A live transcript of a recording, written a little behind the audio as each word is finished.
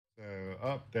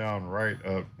right,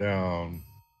 up, down,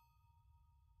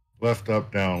 left,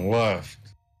 up, down, left.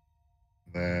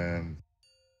 Then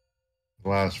the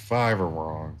last five are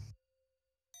wrong.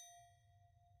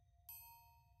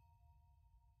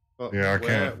 But yeah, I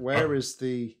can't. Where is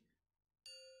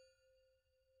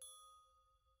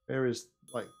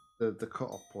like the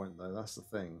cutoff point though? That's the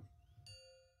thing.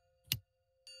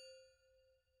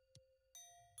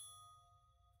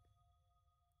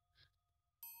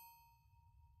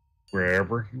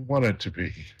 Wherever you want it to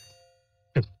be.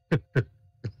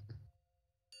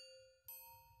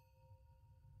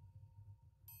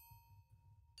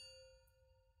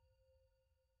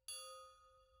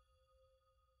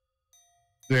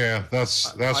 Yeah,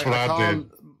 that's what I did.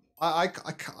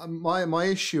 My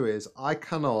issue is I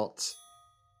cannot.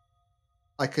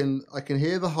 I can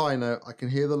hear the high note, I can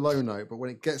hear the low note, but when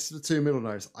it gets to the two middle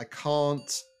notes, I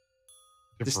can't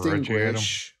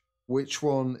distinguish which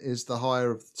one is the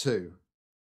higher of the two.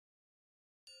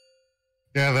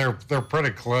 Yeah, they're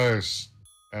pretty close,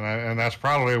 and that's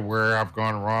probably where I've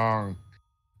gone wrong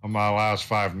on my last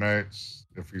five notes.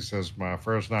 If he says my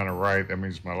first nine are right, that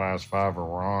means my last five are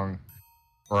wrong,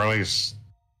 or at least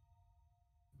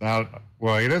not.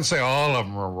 Well, he didn't say all of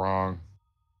them were wrong.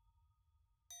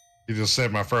 He just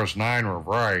said my first nine were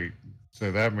right,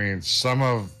 so that means some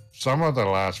of the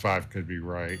last five could be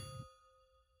right.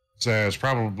 So it's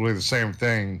probably the same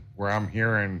thing where I'm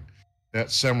hearing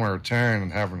that similar tone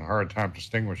and having a hard time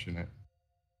distinguishing it.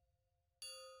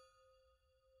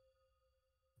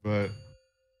 But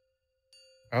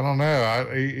I don't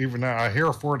know. Even I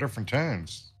hear four different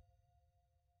tones.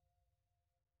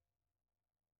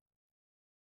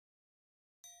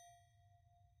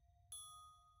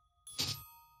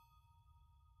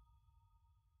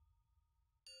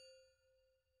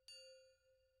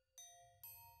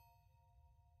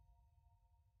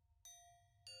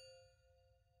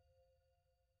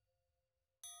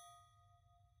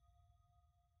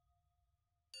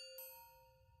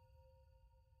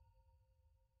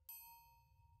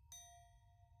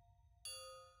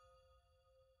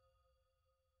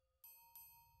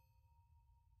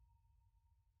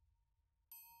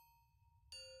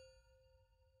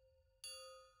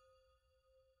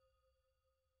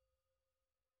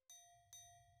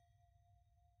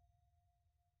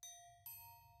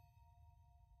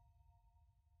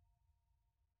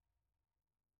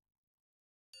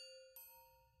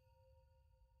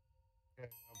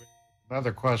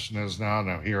 Another question is now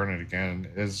I'm hearing it again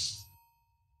is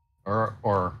are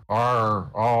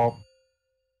all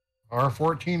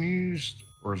R14 used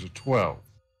or is it 12?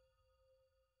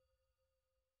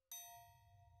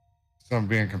 So I'm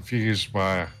being confused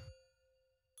by a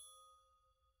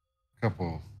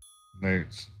couple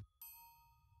notes.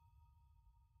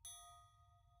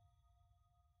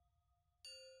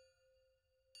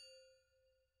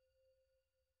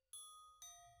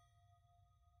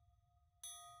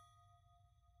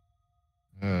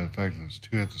 In fact, there's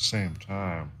two at the same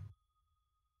time.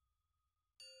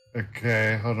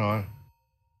 Okay, hold on.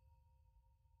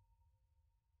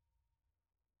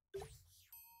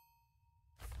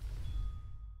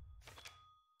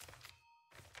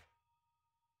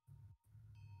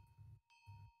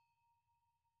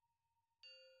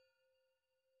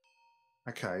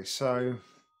 Okay, so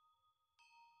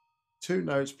two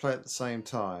notes play at the same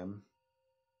time.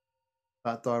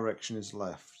 That direction is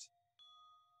left.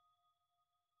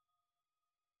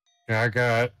 Yeah, I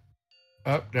got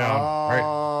up, down, right.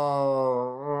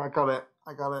 Oh, I got it.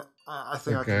 I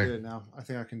think I can Okay. do it now.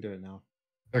 I can do it now.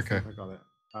 Okay. I got it.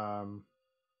 Hold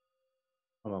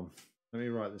on. Let me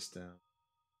write this down.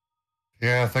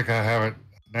 Yeah, I think I have it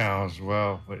now as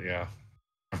well. But yeah,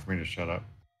 time for me to shut up.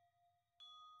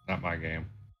 Not my game.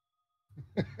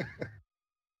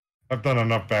 I've done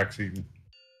enough backseating.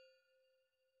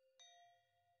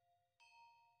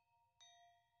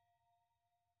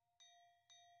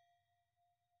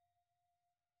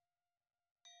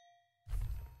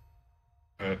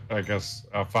 But I guess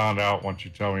I'll find out once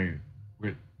you tell me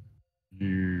what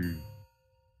you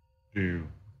do.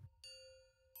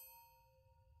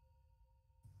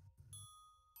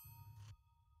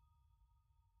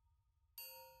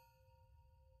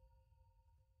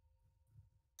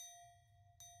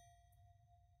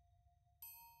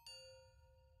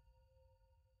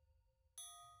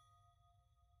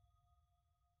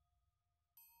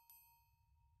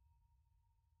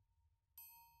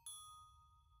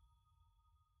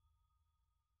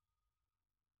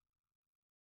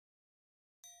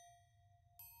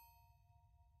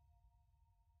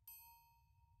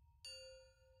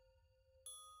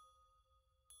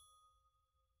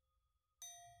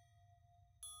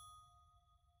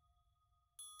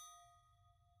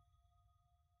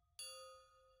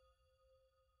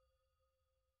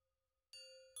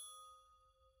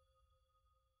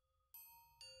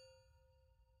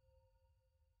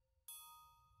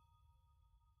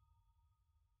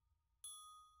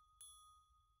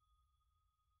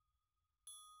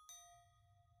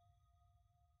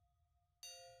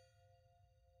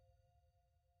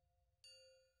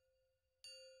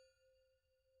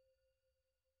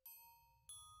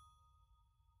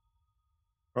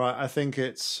 Right, I think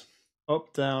it's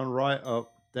up, down, right,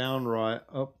 up, down, right,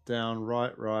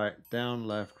 down,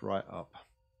 left, right, up.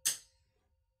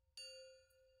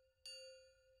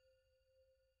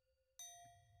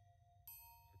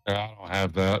 Yeah, I don't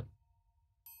have that.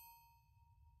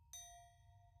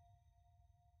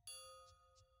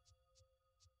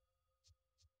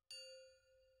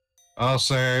 I'll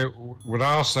say what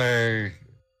I'll say.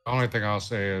 The only thing I'll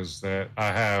say is that I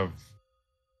have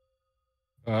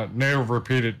no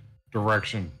repeated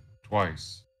direction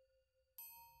twice.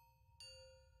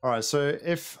 All right, so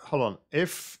hold on,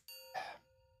 if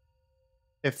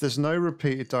there's no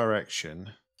repeated direction,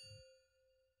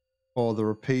 or the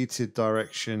repeated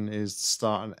direction is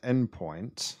start and end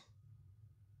point,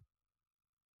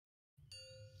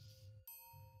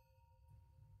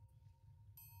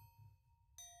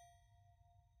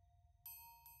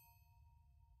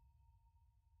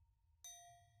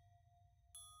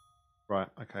 right?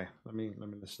 Okay, let me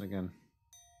listen again.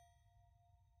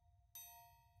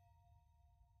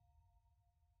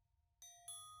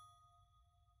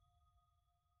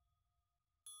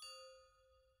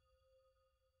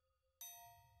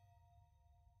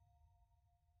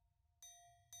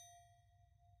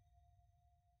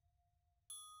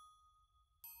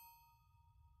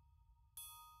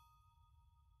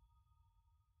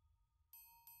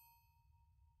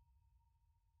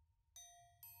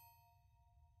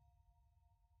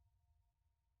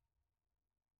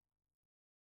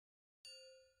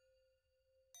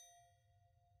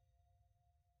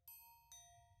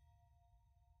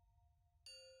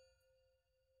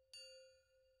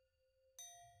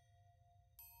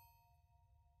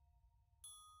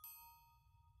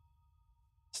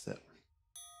 Step.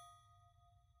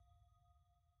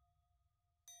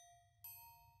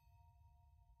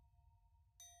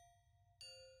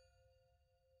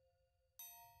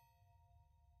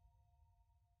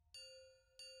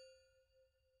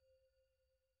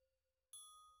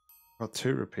 Got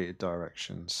two repeated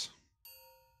directions.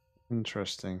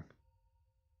 Interesting.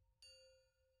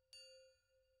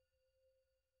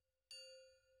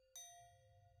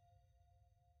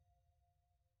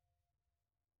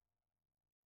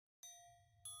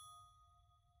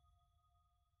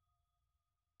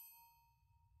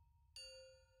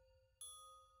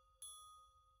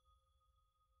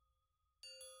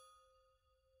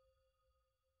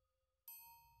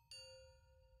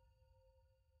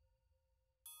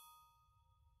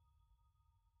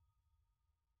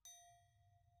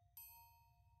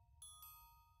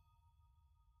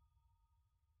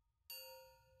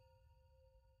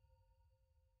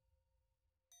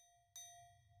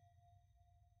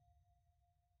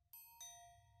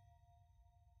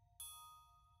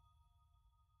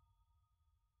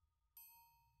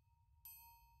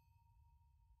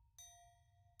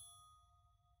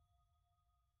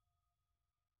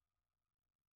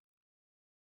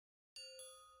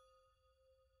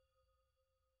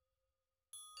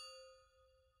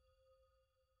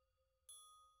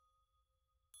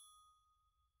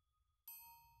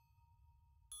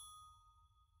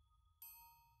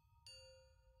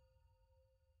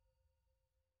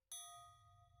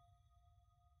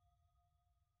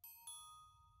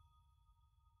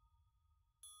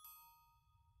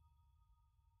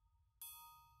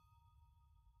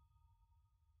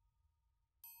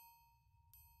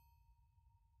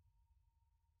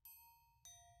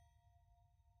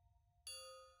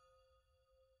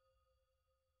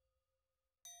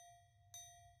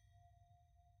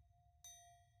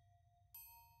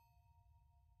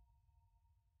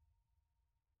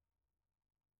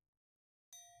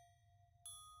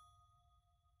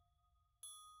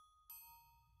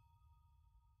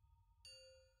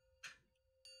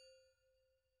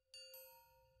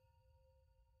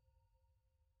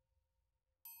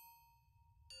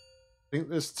 I think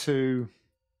there's two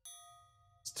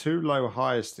low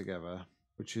highs together,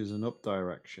 which is an up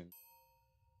direction.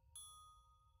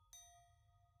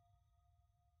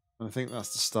 And I think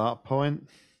that's the start point.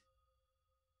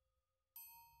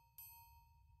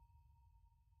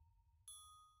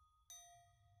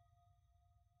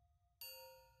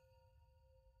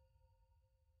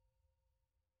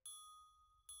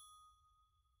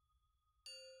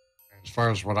 As far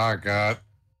as what I got,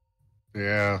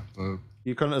 yeah,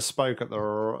 You couldn't have spoke at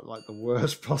the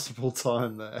worst possible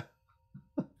time there.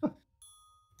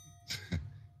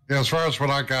 yeah. As far as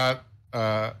what I got,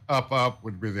 up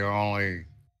would be the only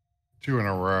two in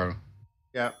a row.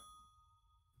 Yeah.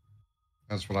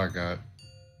 That's what I got.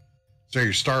 So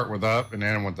you start with up and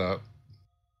end with up.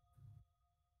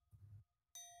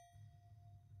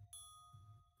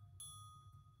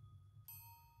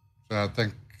 So I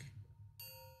think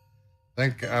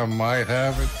I might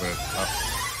have it, but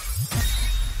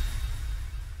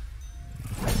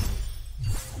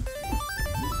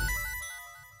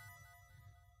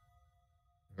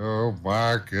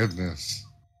my goodness.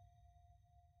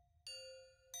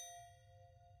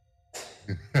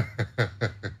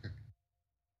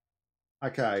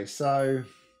 Okay, so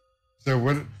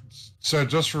what? So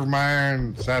just for my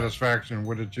own satisfaction,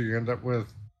 what did you end up with?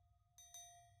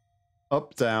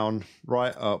 up, down,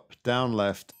 right, up, down,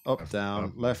 left, up, Left, down,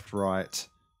 up. left, right,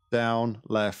 down,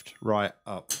 left, right,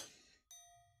 up.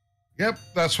 Yep,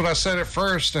 that's what I said at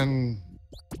first, and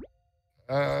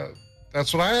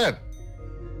that's what I had.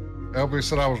 LB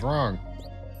said I was wrong.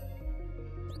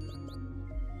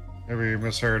 Maybe you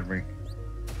misheard me.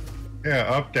 Yeah,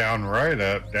 up, down, right,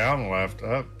 left,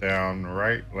 up, down,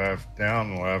 right,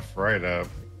 right, up.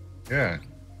 Yeah.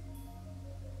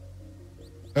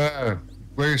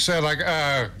 Well, you said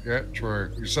yeah,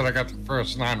 true. You said I got the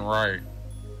first 9 right.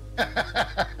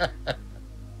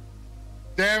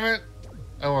 Damn it.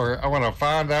 I want to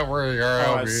find out where you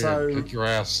are, LB, and kick your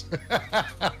ass.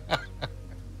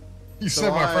 You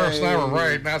said my first 9 were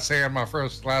right, not saying my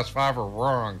last 5 were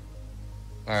wrong.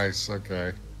 Nice,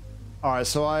 okay. All right,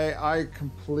 so I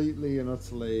completely and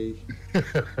utterly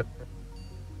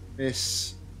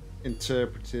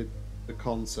misinterpreted the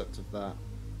concept of that.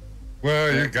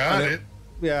 Well, you got it.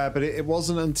 Yeah, but it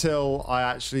wasn't until I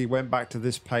actually went back to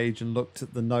this page and looked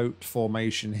at the note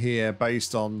formation here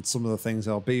based on some of the things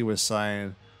LB was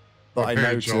saying that I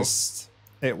noticed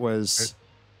it was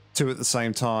 2 at the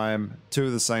same time, 2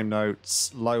 of the same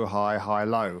notes, low, high, high,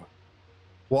 low.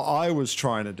 What I was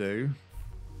trying to do,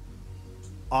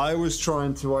 I was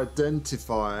trying to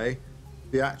identify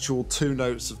the actual 2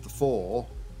 notes of the 4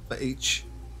 for each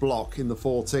block in the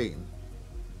 14.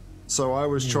 So I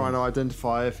was trying to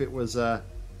identify if it was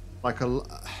I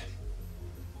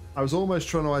was almost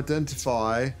trying to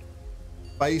identify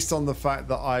based on the fact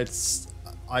that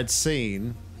I'd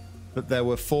seen that there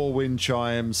were 4 wind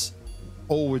chimes,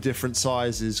 all with different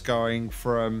sizes going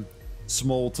from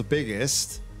small to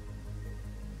biggest.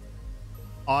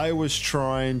 I was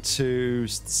trying to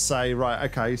say,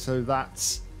 right, okay, so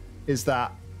is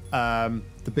that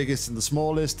the biggest and the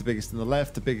smallest, the biggest in the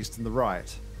left, the biggest in the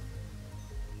right.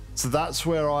 So that's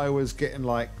where I was getting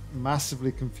like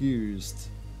massively confused.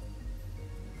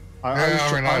 I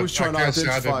was trying to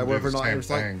identify whether or not it was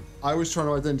like, I was trying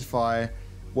to identify,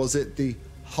 was it the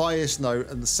highest note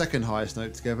and the second highest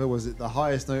note together? Was it the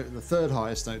highest note and the third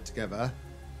highest note together?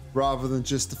 Rather than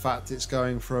just the fact it's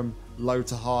going from low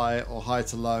to high or high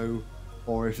to low,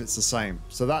 or if it's the same.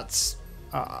 So that's,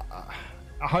 I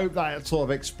hope that sort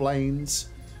of explains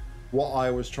what I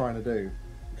was trying to do.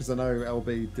 Because I know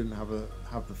LB didn't have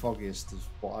the foggiest of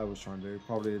what I was trying to do,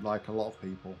 probably like a lot of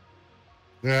people.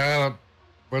 Yeah, I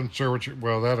wasn't sure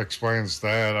well, that explains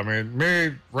that. I mean,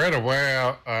 me, right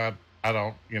away, I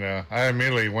don't, I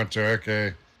immediately went to,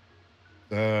 okay,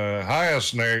 the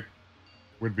highest note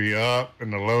would be up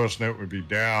and the lowest note would be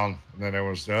down. And then there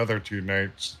was the other 2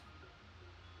 notes.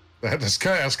 That's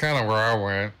kind of where I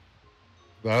went.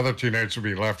 The other 2 notes would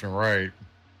be left and right.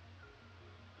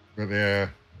 But yeah,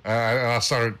 I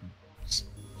started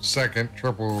second,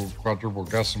 triple, quadruple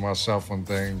guessing myself on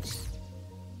things.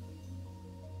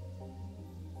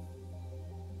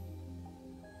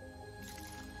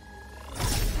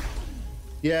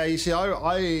 Yeah, you see,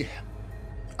 I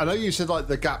know you said like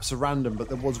the gaps are random, but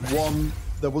there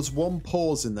was one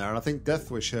pause in there, and I think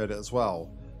Deathwish heard it as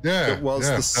well. Yeah, it was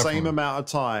the definitely. Same amount of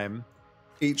time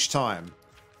each time.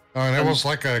 Oh, and it was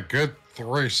like a good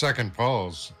 3-second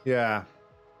pause. Yeah.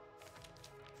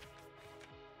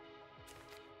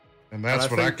 And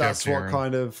that's what I kept that's hearing. what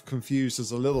kind of confused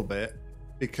us a little bit,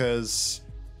 because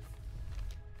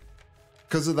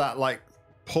of that like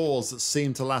pause that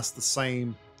seemed to last the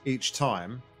same each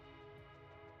time.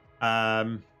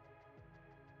 Yeah,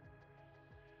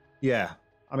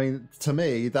 I mean, to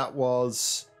me that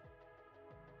was,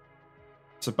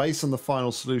 so based on the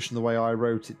final solution, the way I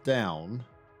wrote it down,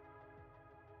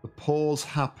 the pause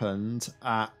happened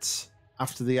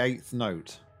after the 8th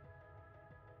note.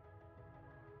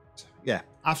 Yeah,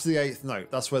 after the 8th note,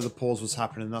 that's where the pause was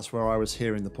happening. That's where I was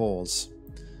hearing the pause.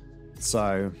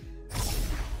 So,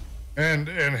 and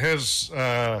his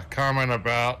comment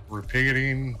about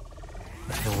repeating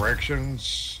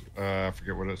directions, I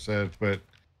forget what it said, but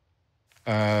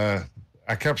I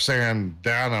kept saying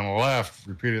down and left,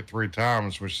 repeat it 3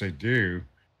 times, which they do.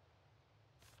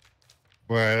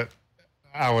 But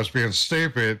I was being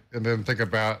stupid and didn't think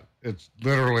about it's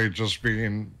literally just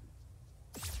being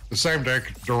the same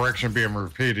direction being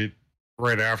repeated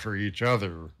right after each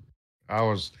other.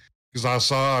 Because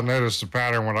I noticed the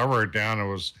pattern when I wrote down, it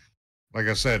was, like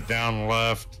I said, down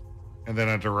left, and then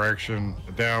a direction,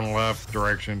 down left,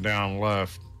 direction, down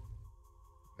left.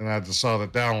 And I just saw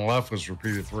that down left was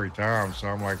repeated 3 times. So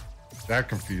I'm like, That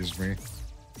confused me.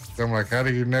 So I'm like, how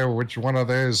do you know which one of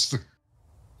those?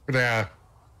 Yeah,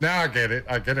 now I get it.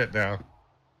 I get it now.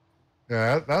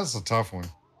 Yeah, that's a tough one.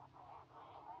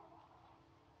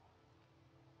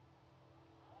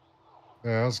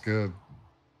 Yeah, that's good.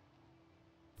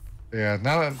 Yeah,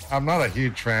 I'm not a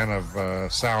huge fan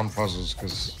of sound puzzles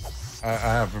because I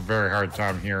have a very hard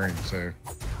time hearing. So,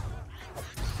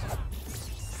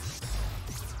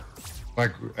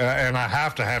 like, and I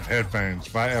have to have headphones.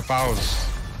 If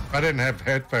I didn't have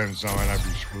headphones on, I'd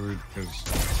be screwed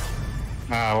because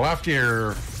left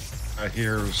ear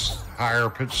hears higher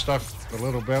pitch stuff a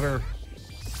little better,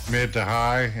 mid to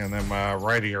high, and then my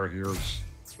right ear hears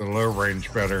the low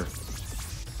range better.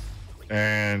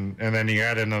 And then you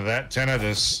add into that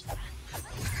tinnitus.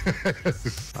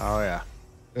 Oh yeah.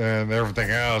 And everything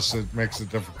else, it makes it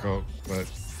difficult. But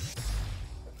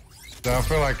so I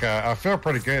feel like I feel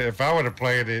pretty good. If I would have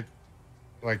played it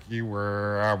like you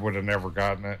were, I would have never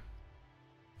gotten it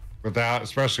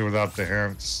especially without the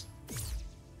hints.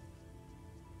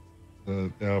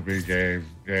 The LB game,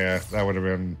 yeah, that would have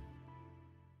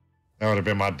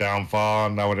been my downfall,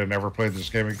 and I would have never played this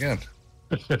game again.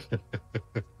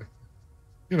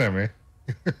 You know me.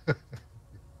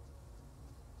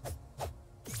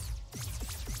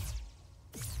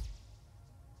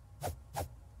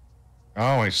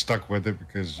 I only stuck with it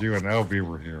because you and LB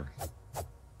were here.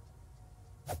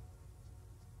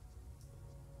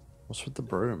 What's with the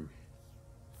broom?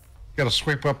 Got to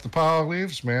sweep up the pile of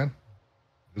leaves, man.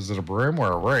 Is it a broom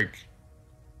or a rake?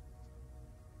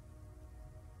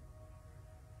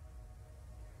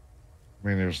 I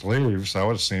mean, there's leaves. I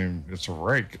would assume it's a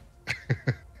rake.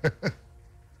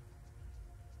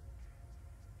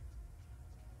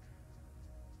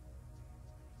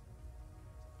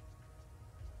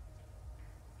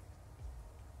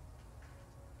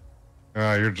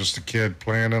 You're just a kid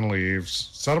playing in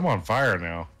leaves. Set them on fire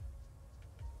now.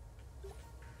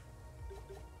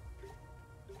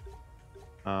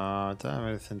 I don't have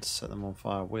anything to set them on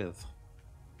fire with.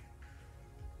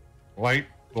 Light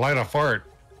a fart.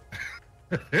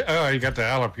 Oh, you got the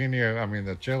jalapeno. I mean,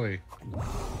 the chili.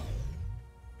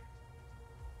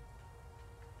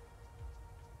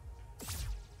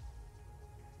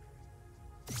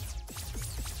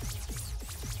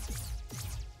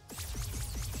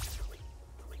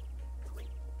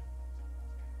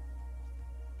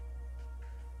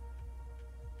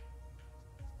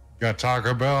 Got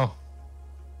Taco Bell?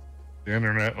 The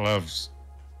internet loves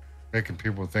making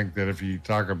people think that if you eat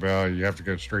Taco Bell, you have to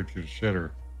go straight to the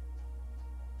shitter.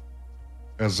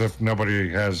 As if nobody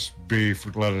has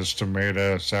beef, lettuce,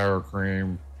 tomato, sour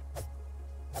cream,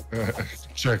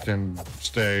 chicken,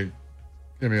 steak,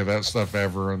 any of that stuff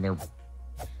ever, and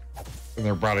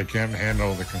their body can't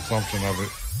handle the consumption of it.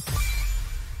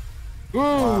 Ooh!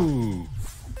 Wow.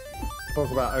 Talk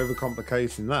about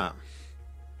overcomplicating that.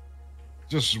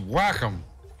 Just whack them.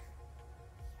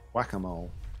 Whack-a-mole.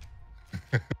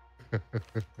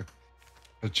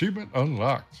 Achievement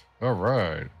unlocked. All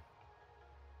right.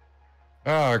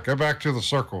 Go back to the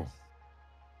circle.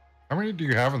 How many do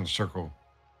you have in the circle?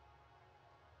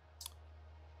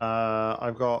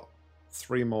 I've got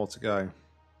 3 more to go.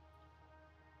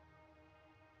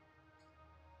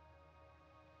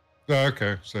 Oh,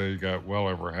 okay, so you got well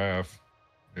over half.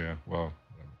 Yeah, well,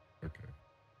 okay.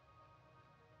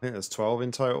 I think there's 12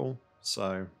 in total,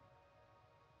 so...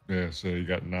 Yeah, so you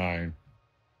got 9.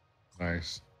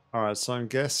 Nice. All right, so I'm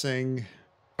guessing...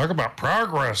 Talk about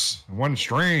progress in one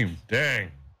stream.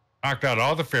 Dang. Knocked out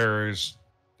all the fairies.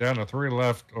 Down to 3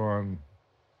 left on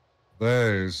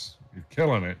those. You're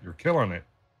killing it. You're killing it.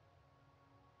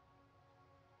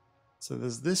 So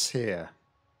there's this here,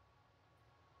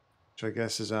 which I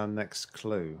guess is our next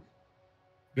clue.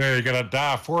 Yeah, you got to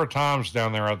die 4 times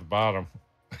down there at the bottom.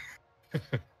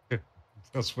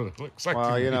 That's what it looks like.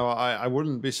 Well, you know, I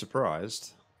wouldn't be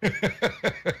surprised.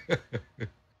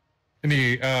 And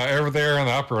you, over there in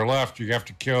the upper left, you have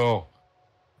to kill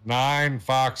 9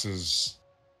 foxes.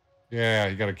 Yeah,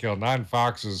 you got to kill 9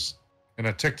 foxes in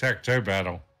a tic-tac-toe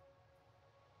battle.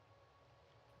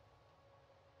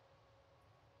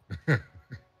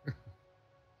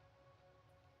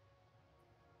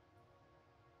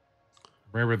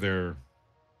 Maybe they're...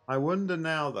 I wonder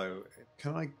now, though,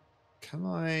 can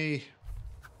I...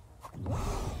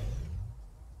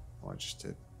 Oh, I just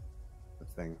did the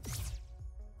thing.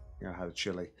 I had a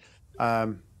chili.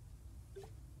 I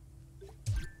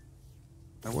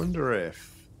wonder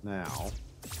if now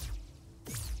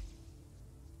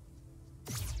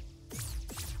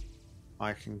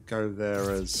I can go there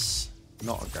as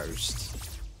not a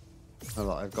ghost. Now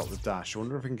that I've got the dash. I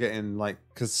wonder if I can get in, like,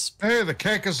 because... Hey, the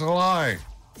cake is a lie.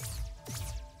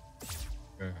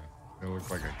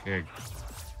 looked like a cake.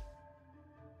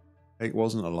 It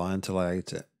wasn't a lie until I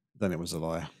ate it. Then it was a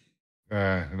lie.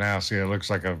 Now see, it looks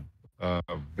like a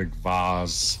big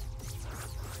vase.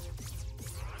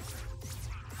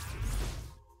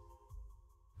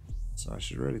 So I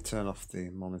should really turn off the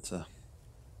monitor.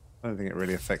 I don't think it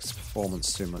really affects the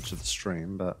performance too much of the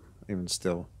stream, but even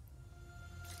still.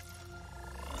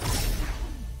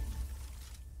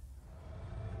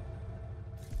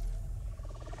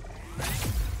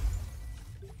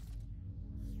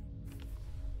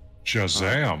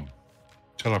 Shazam!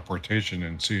 Teleportation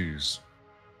ensues.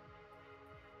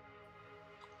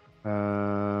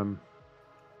 Oh,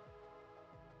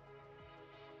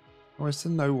 is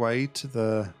there no way to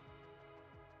the...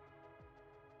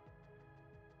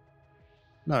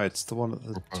 No, it's the one at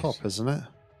the top, isn't it?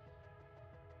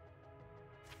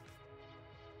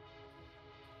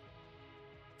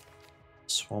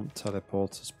 Swamp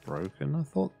teleporter's broken. I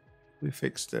thought we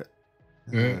fixed it.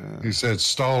 Yeah, he said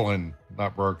stolen,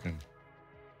 not broken.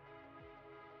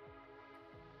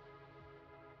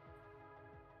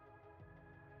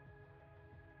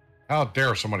 How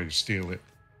dare somebody steal it?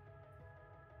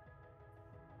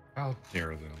 How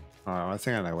dare them? Oh, I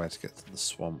think I know where to get to the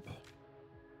swamp.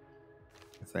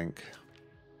 I think.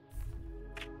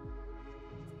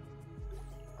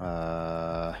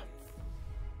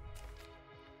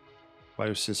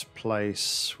 Closest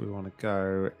place we want to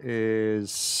go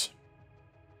is...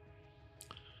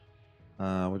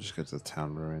 we'll just go to the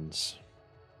town ruins.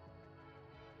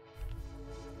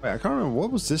 Wait, I can't remember.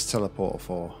 What was this teleporter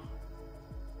for?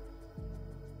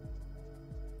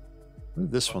 Where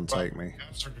did this one take me?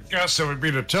 I guess it would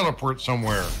be to teleport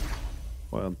somewhere.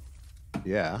 Well,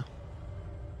 yeah.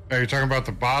 Are you talking about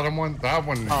the bottom one? That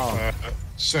one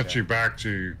sent you back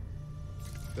to...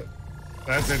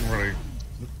 That didn't really...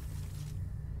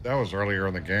 That was earlier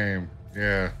in the game.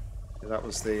 Yeah. That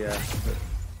was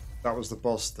the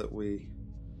boss that we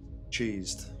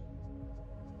cheesed.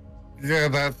 Yeah,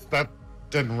 that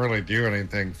didn't really do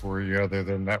anything for you other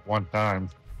than that one time.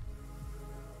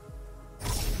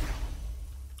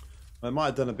 Well, it might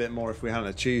have done a bit more if we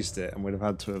hadn't cheesed it, and we'd have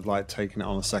had to have like taken it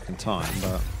on a second time,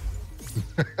 but...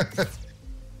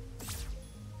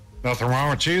 Nothing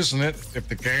wrong with cheesing it. If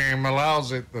the game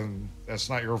allows it, then that's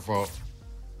not your fault.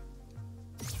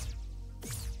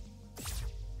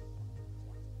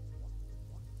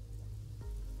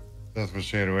 That's what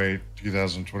Shadow 8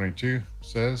 2022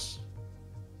 says.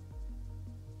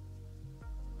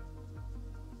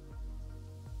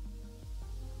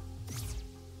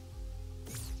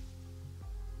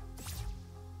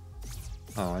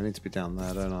 Oh, I need to be down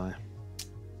there, don't I?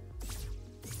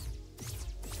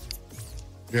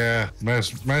 Yeah,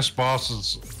 most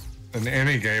bosses in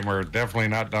any game are definitely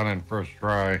not done in first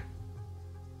try.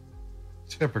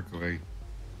 Typically.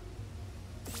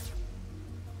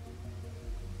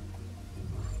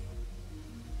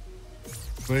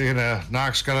 But, you know,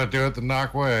 Nock's got to do it the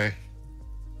Nock way.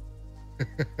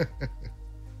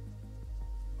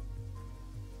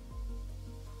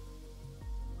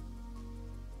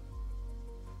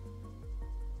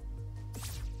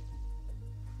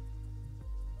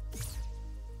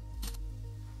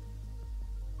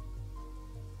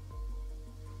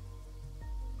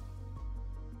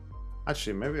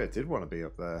 Actually, maybe I did want to be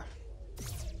up there.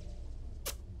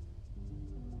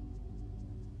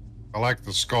 I like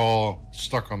the skull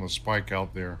stuck on the spike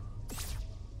out there.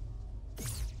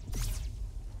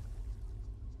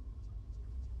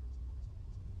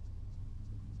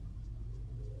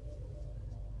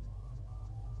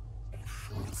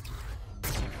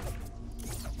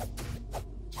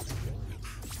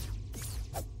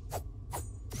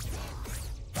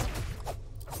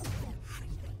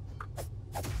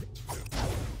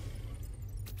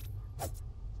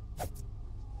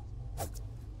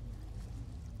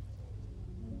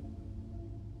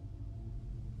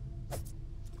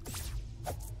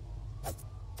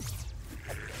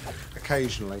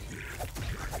 Occasionally.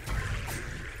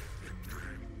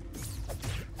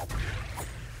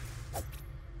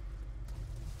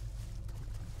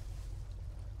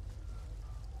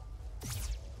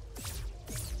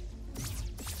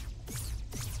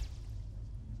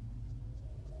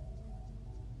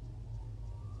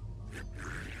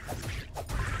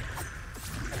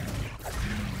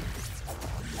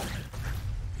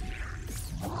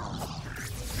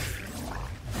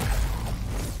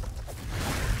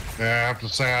 Yeah, I have to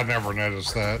say I never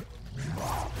noticed that.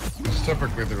 Because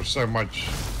typically there's so much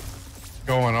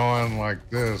going on like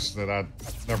this that I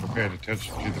never paid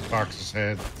attention to the fox's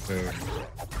head. So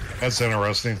that's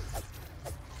interesting.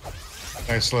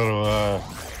 Nice little,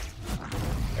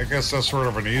 I guess that's sort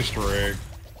of an Easter egg.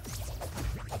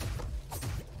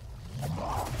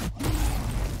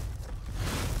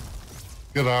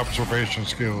 Good observation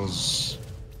skills.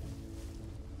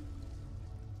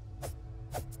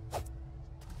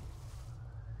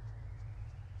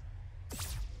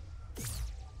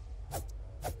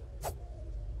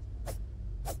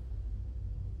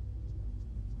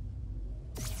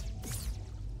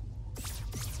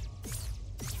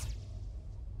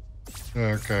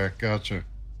 Okay, gotcha.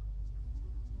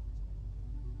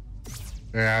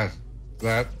 Yeah,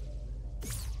 that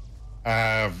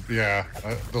yeah,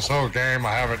 this whole game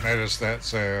I haven't noticed that,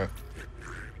 so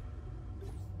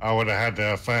I would have had to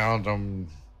have found them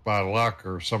by luck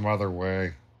or some other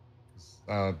way.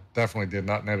 I definitely did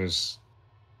not notice.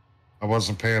 I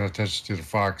wasn't paying attention to the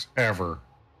fox ever,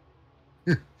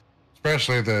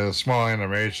 especially the small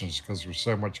animations, because there's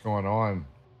so much going on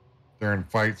during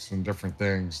fights and different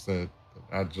things that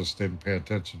I just didn't pay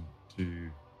attention to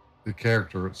the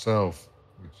character itself.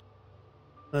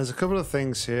 There's a couple of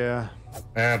things here.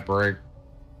 Ad break.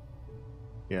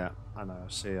 Yeah, I know.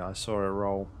 See, I saw it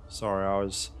roll. Sorry,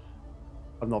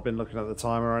 I've not been looking at the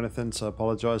timer or anything, so I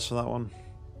apologize for that one.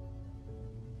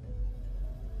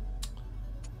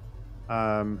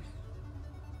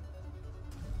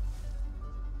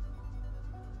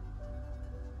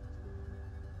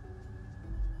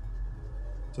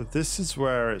 So this is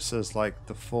where it says like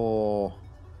the 4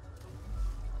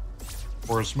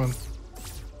 horsemen.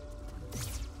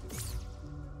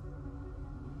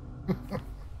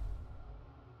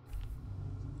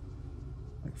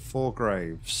 Like 4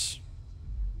 graves,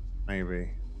 maybe.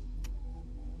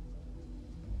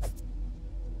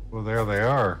 Well, there they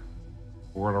are.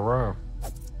 4 in a row.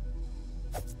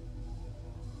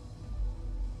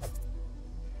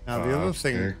 Now the other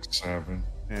thing, 6, 7.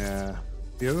 yeah,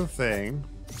 the other thing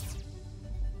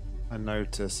I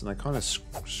noticed, and I kind of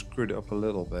screwed it up a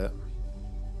little bit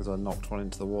because I knocked one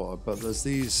into the water, but there's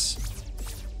these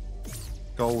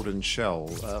golden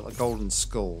like golden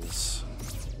skulls.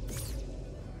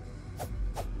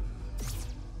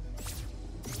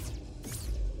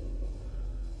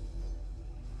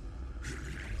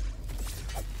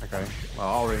 Okay,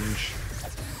 well, orange.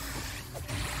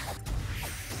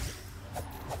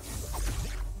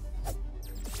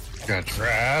 Got your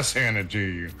ass handed to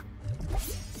you.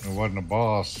 It wasn't a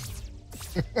boss.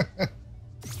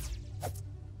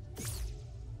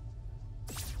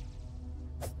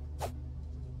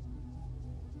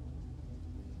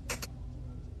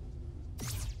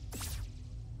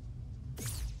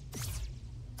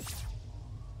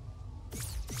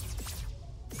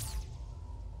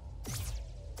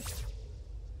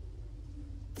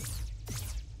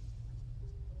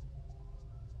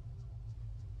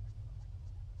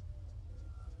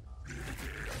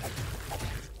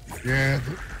 Yeah,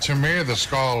 to me the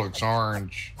skull looks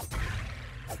orange.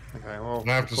 Okay, well,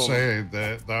 I have to say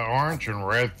that the orange and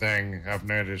red thing, I've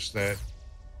noticed that,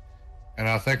 and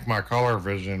I think my color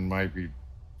vision might be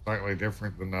slightly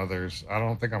different than others. I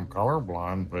don't think I'm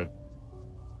colorblind, but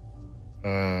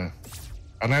I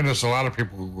notice a lot of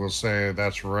people will say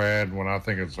that's red when I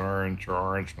think it's orange, or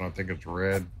orange when I think it's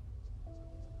red,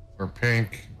 or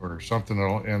pink, or something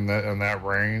in that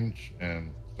range.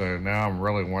 And so now I'm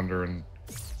really wondering.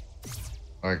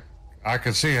 Like, I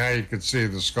could see how you could see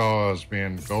the skull as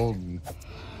being golden,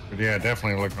 but yeah, it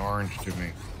definitely looked orange to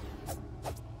me.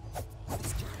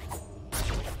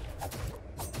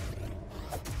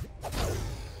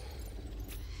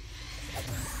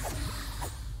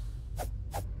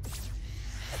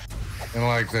 And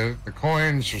like the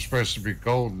coins are supposed to be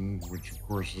golden, which of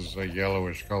course is a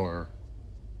yellowish color.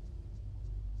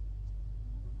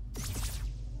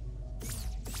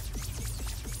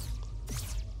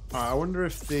 I wonder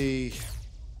if the...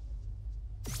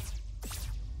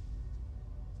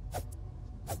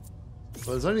 Well,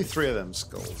 there's only 3 of them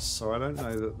skulls, so I don't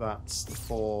know that that's the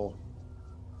 4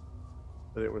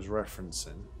 that it was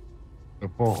referencing. The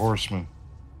 4 horsemen.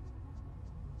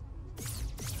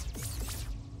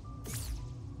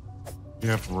 You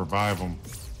have to revive them.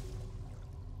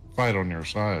 Fight on your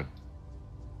side.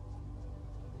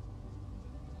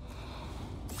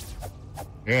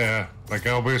 Yeah, like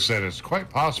LB said, it's quite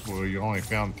possible you only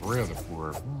found 3 of the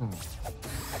 4.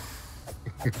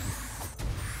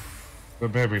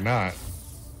 But maybe not.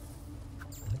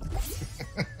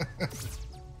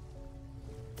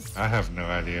 I have no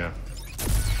idea.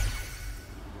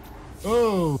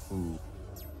 Oh!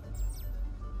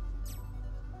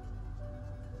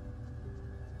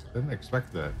 Didn't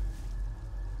expect that.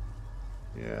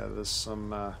 Yeah, there's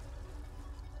some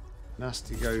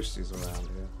nasty ghosties around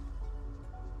here.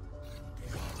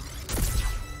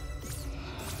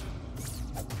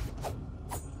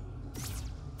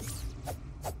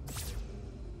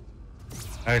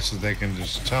 Actually, they can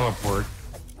just teleport.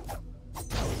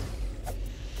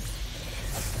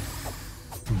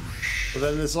 But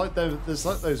then there's like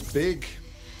those big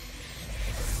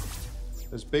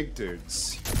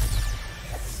dudes.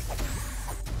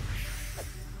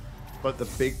 Like the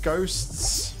big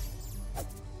ghosts.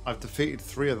 I've defeated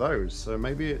 3 of those, so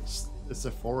maybe it's a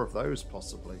 4 of those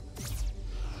possibly.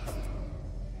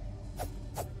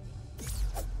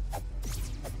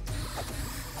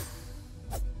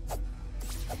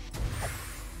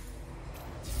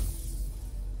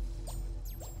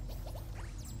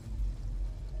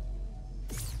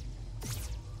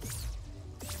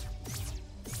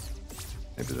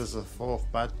 Maybe there's a 4th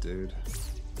bad dude.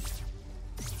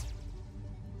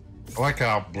 I like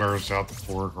how it blurs out the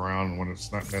foreground when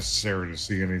it's not necessary to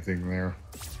see anything there.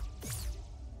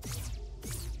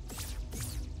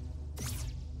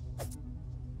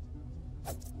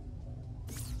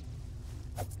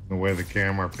 The way the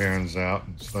camera pans out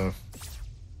and stuff,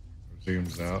 or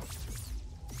zooms out.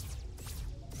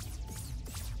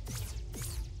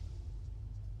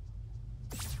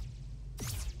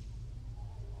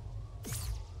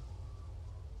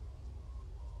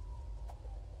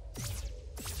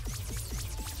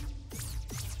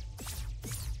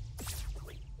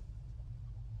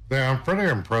 Yeah, I'm pretty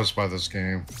impressed by this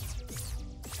game.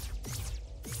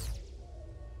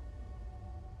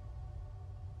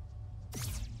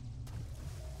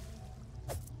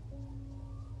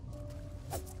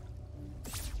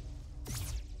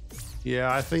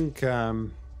 Yeah, I think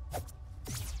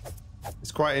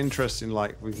it's quite interesting,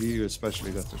 like with you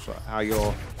especially, how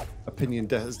your opinion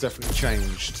has definitely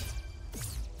changed.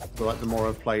 But like the more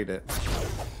I've played it.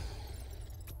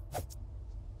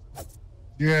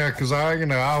 Yeah, because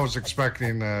I was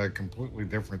expecting a completely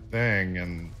different thing,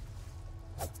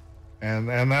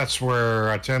 and that's where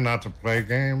I tend not to play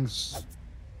games,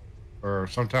 or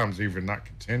sometimes even not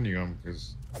continue them,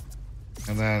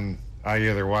 and then I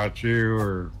either watch you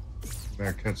or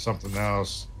catch something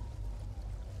else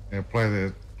and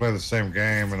play the same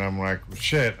game, and I'm like, well,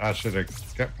 shit, I should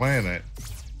have kept playing it.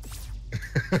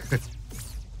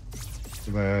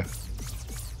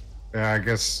 Yeah, I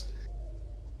guess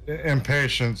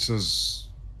impatience is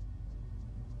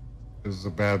a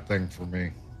bad thing for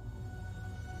me.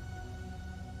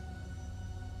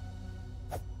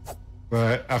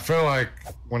 But I feel like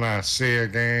when I see a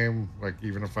game, like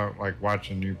even if I like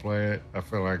watching you play it, I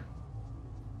feel like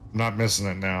I'm not missing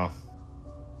it now.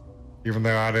 Even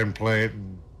though I didn't play it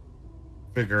and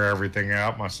figure everything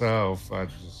out myself, I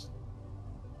just,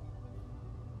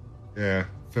 yeah,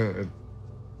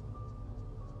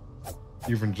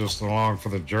 even just along for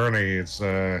the journey, it's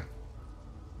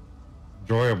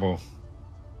enjoyable.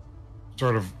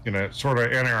 Sort of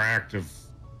interactive.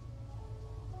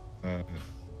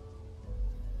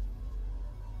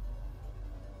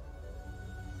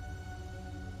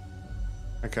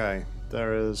 Okay,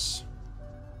 there is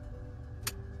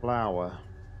flower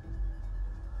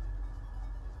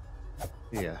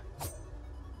here.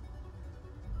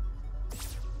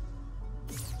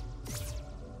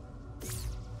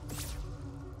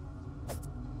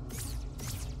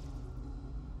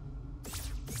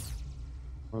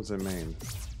 What does it mean?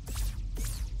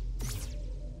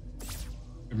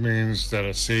 It means that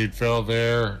a seed fell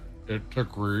there, it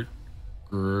took root,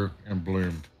 grew, and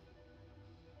bloomed.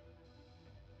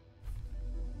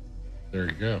 There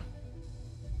you go.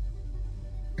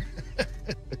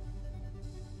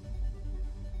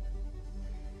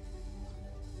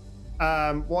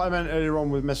 What I meant earlier on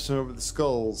with messing up with the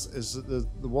skulls is that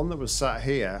the one that was sat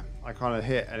here, I kind of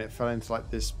hit and it fell into like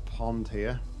this pond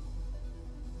here.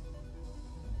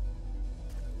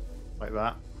 Like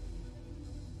that.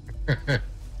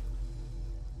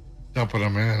 Dumping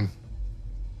them in.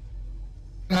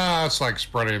 Nah, it's like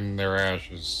spreading their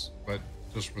ashes, but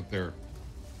just with their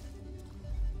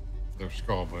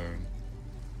skull bone.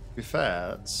 To be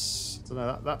fair, I don't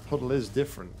know, that puddle is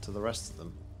different to the rest of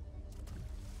them.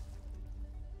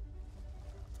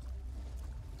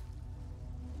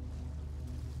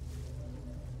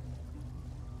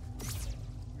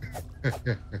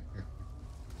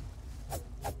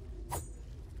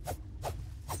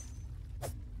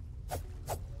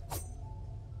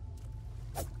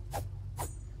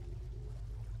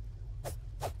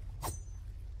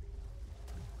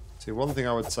 See, one thing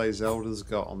I would say Zelda's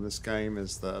got on this game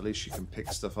is that at least you can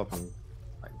pick stuff up and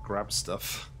like grab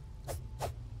stuff.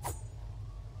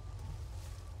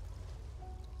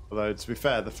 Although, to be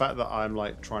fair, the fact that I'm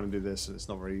like trying to do this and it's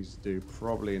not very easy to do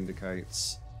probably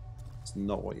indicates it's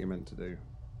not what you're meant to do.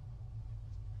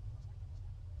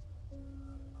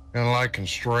 Kind of like in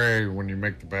Stray when you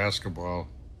make the basketball.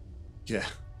 Yeah.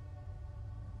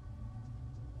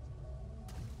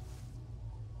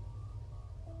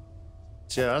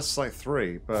 Yeah, that's like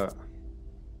 3, but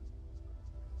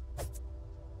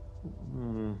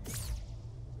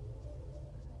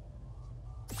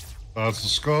Lots of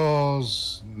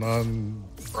skulls, none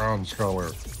bronze color.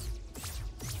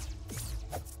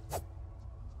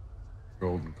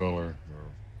 Golden color, or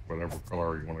whatever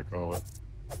color you want to call it.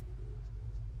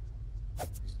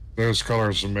 Those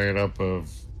colors are made up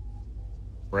of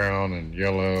brown and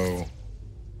yellow.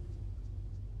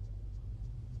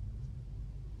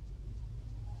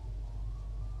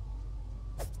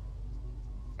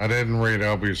 I didn't read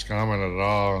LB's comment at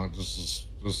all. This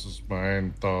is my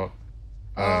own thought.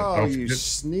 Oh, you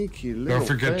sneaky little Don't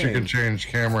forget thing. You can change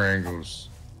camera angles.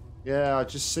 Yeah, I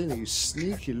just seen it. You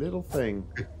sneaky little thing.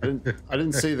 I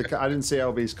didn't see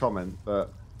LB's comment,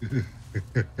 but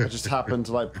I just happened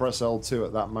to like press L2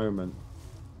 at that moment.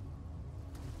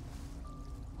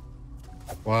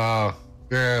 Wow.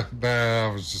 Yeah, nah,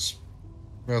 I was just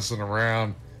messing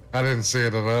around. I didn't see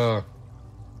it at all.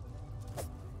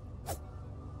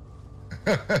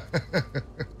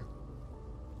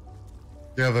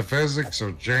 Yeah, the physics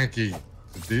are janky.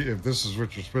 If this is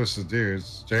what you're supposed to do,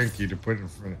 it's janky to put in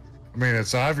front of. I mean,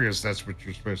 it's obvious that's what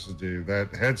you're supposed to do.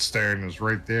 That headstone is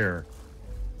right there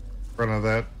in front of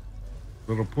that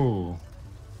little pool.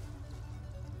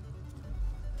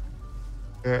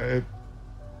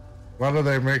 Why do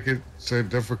they make it so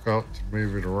difficult to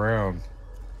move it around?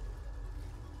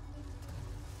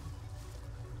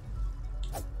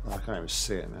 I can't even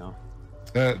see it now.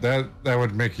 That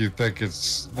would make you think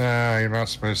it's, nah, you're not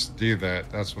supposed to do that.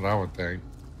 That's what I would think.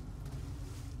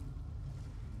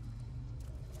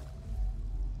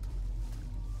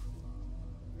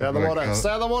 Stay out of the water! Stay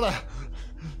out of the water!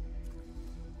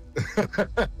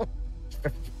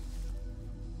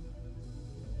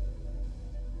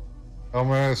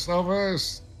 Almost.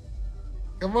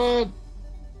 Come on.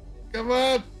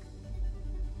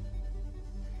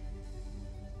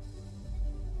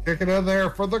 Kick it in there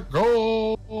for the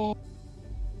goal.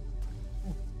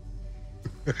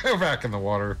 Back in the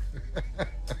water.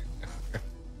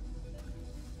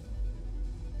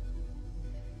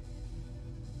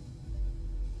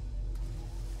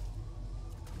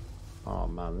 Oh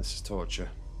man, this is torture.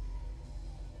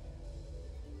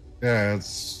 Yeah,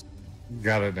 it's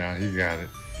got it now. He got it.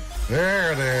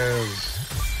 There it is.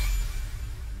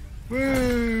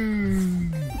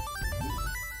 Woo!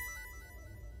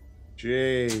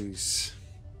 Jeez.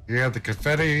 You have the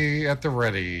confetti at the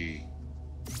ready.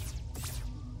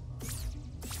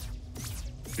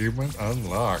 Achievement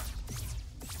unlocked.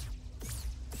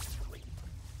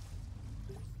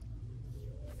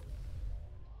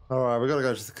 All right, we got to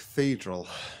go to the cathedral.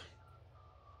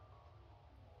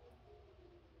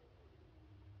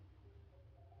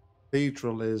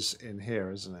 Cathedral is in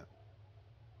here, isn't it?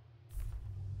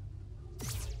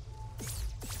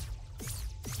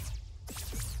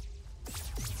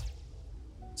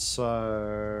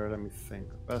 So let me think.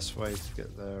 The best way to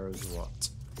get there is what?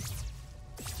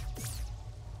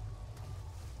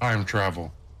 Time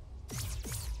travel.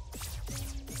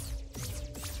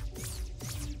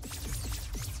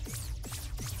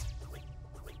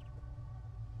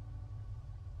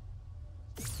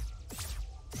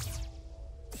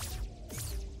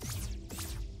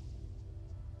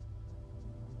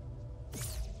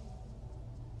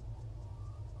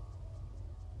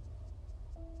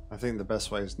 I think the best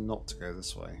way is not to go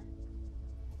this way.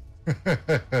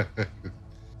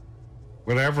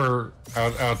 Whatever,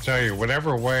 I'll tell you,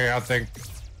 whatever way I think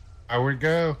I would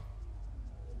go,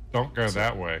 don't go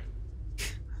that way.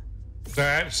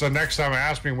 So next time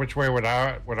ask me which way would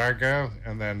I go,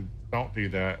 and then don't do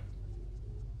that.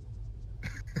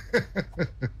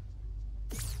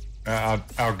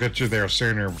 I'll get you there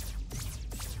sooner.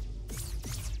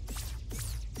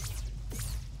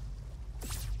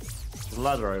 There's a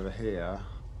ladder over here.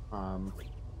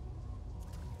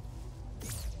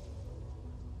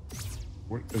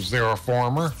 Is there a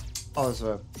farmer? Oh, there's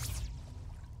a...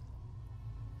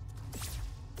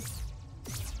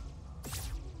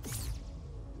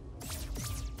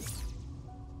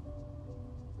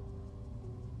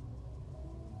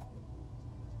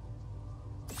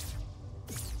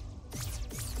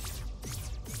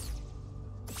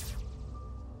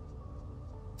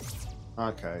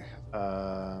 Okay.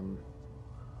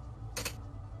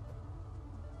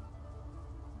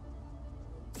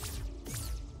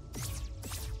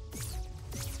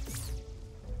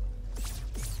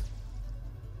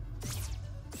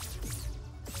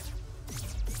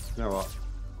 You know what?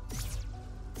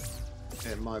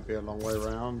 It might be a long way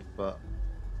around, but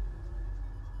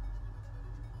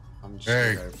I'm just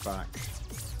gonna go back.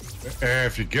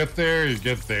 If you get there, you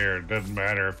get there. It doesn't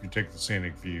matter if you take the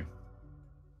scenic view.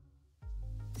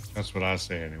 That's what I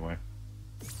say anyway.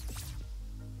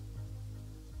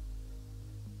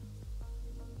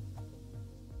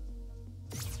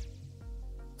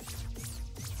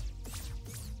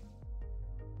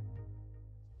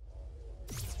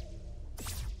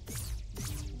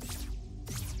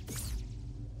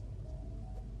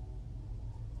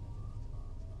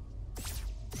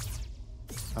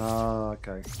 Oh,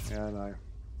 okay. Yeah, I know.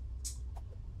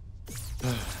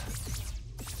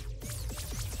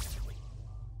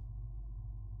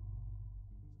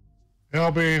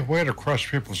 LB, way to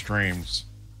crush people's dreams.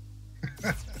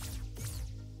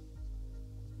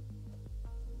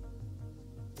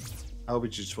 LB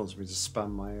just wants me to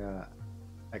spam my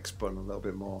X button a little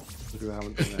bit more because I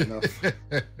haven't done it enough.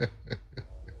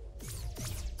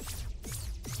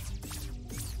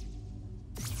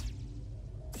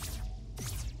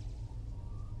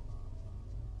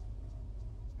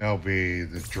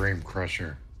 LB, the dream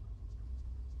crusher.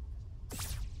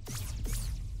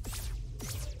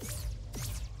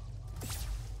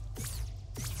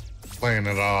 Playing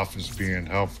it off as being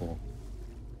helpful.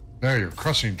 No, you're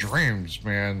crushing dreams,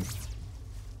 man.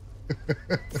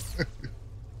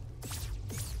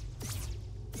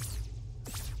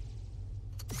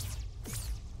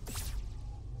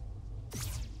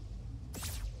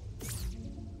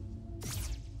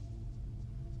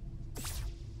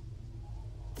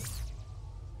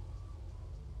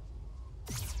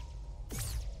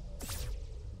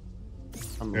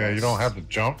 Yeah, you don't have the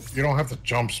jump. You don't have the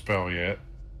jump spell yet.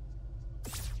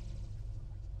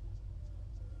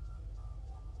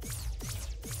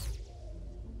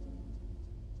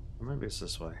 Maybe it's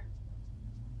this way.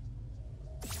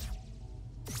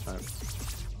 No.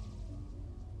 Let's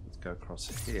go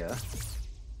across here.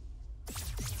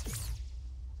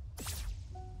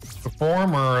 The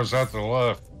former is at the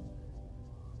left.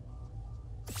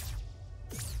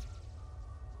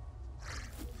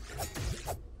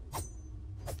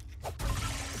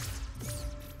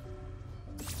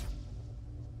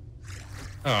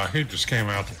 Oh, he just came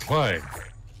out to play.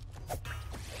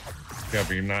 Gotta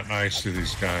be not nice to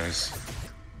these guys.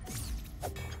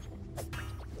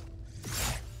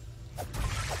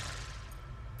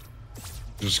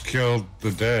 Just killed the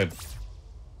dead.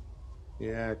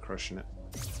 Yeah, crushing it.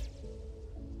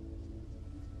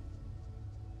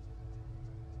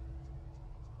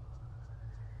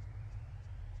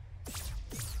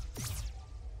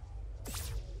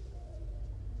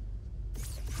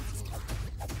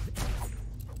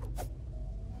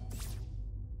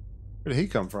 Where did he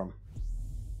come from?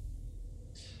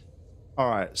 All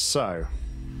right, so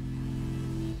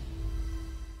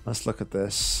let's look at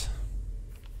this.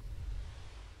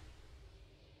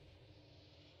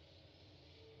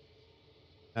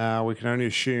 We can only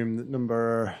assume that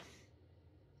number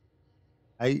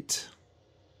 8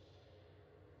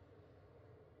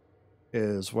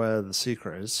 is where the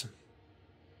secret is.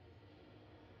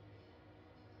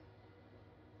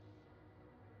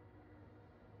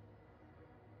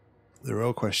 The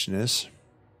real question is,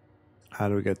 how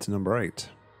do we get to number 8?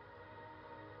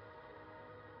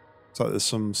 It's like there's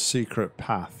some secret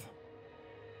path.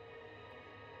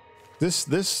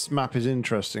 This map is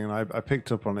interesting, and I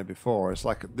picked up on it before. It's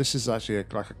like this is actually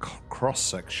like a cross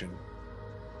section.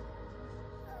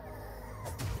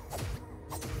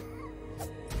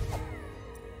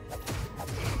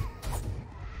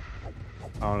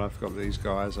 Oh, and I forgot these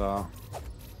guys are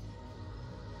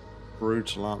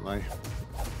brutal, aren't they?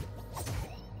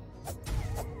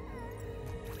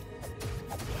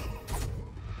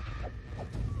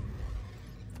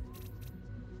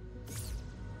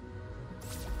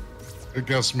 Good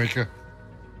guess, Mika.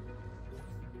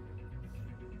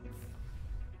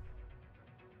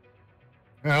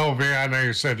 LB, I know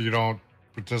you said you don't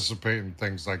participate in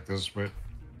things like this, but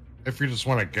if you just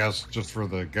want to guess, just for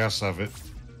the guess of it,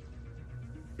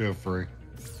 feel free.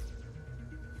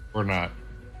 Or not.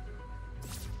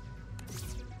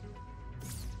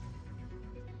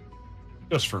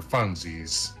 Just for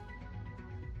funsies.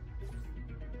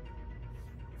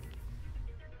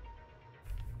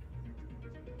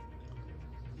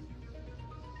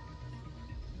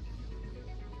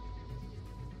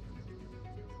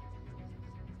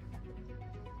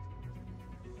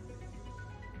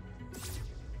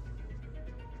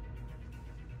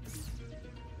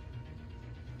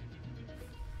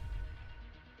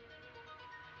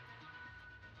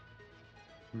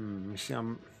 You see,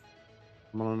 I'm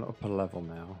on an upper level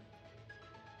now.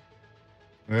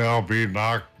 Yeah, I'll be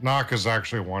Nock. Nock has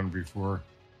actually won before.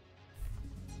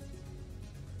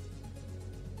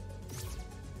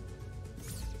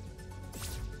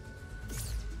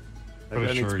 Maybe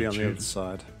I need to be on the other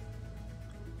side.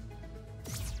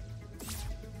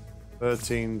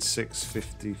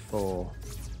 13,654.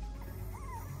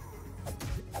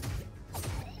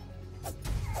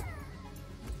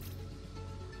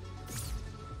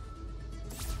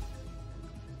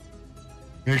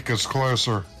 Mika's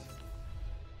closer.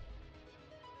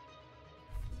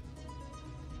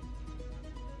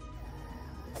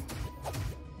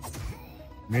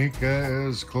 Mika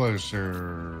is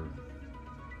closer.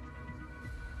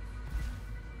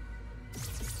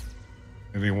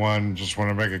 Anyone just want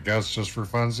to make a guess just for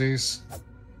funsies?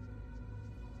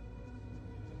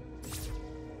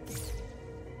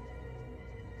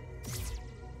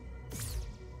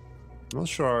 I'm not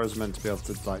sure I was meant to be able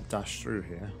to like dash through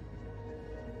here.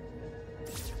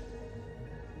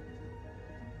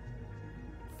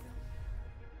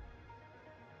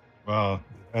 Well,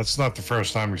 that's not the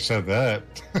first time you said that.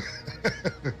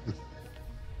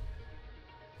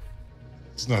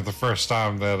 It's not the first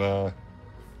time that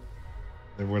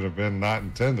it would have been not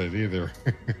intended either.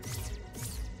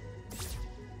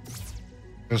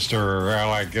 Mr. I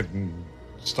like getting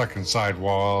stuck inside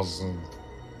walls and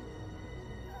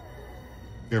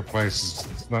good places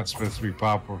it's not supposed to be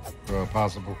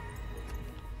possible.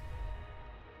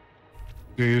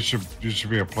 You should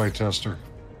be a playtester.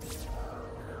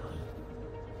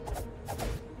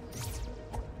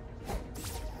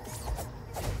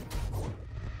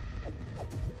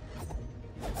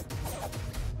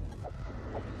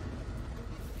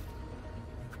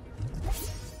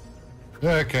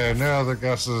 Okay, now the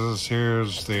guesses.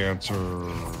 Here's the answer.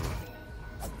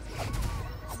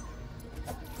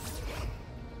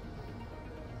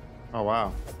 Oh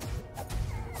wow!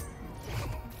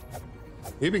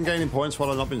 You've been gaining points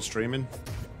while I've not been streaming.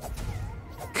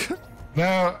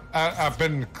 No, I've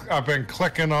been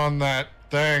clicking on that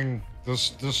thing.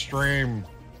 This stream,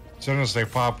 as soon as they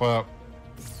pop up,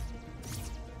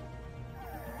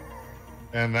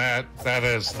 and that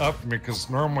is up me because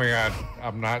normally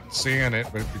I'm not seeing it,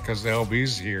 but because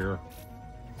LB's here,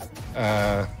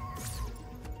 the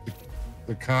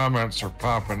comments are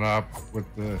popping up with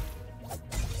the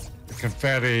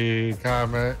confetti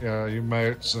comment,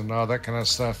 emotes, and all that kind of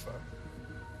stuff.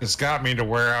 It's got me to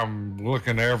where I'm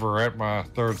looking over at my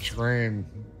third screen.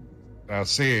 I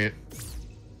see it,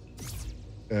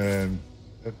 and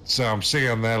so I'm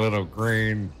seeing that little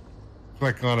green.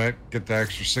 Click on it, get the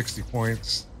extra 60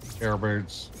 points,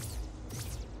 airbirds.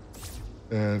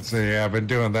 And so yeah, I've been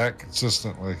doing that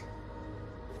consistently.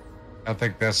 I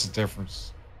think that's the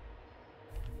difference.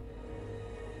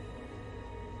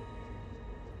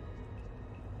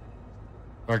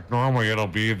 Like normally it'll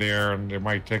be there and it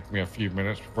might take me a few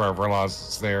minutes before I realize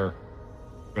it's there.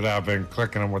 But I've been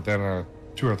clicking them within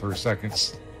 2 or 3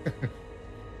 seconds.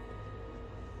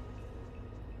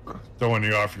 Throwing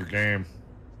you off your game.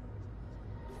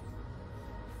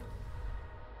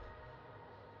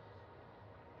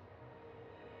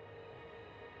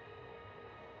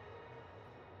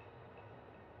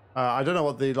 I don't know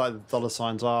what the dollar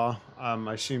signs are.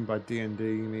 I assume by D&D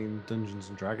you mean Dungeons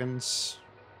and Dragons.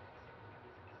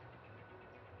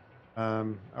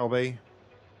 LB.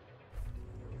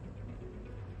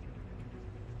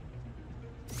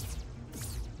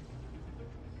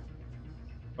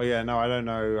 Oh yeah, no, I don't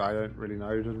know. I don't really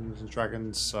know Dungeons and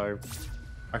Dragons, so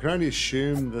I can only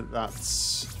assume that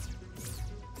that's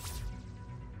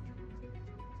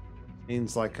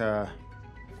means like a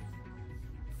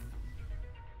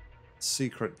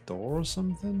secret door or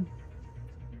something.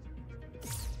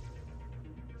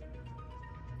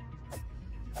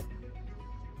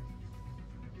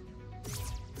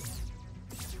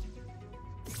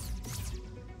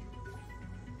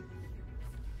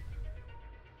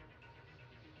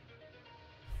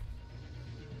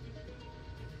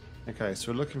 Okay,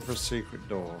 so we're looking for a secret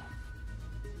door.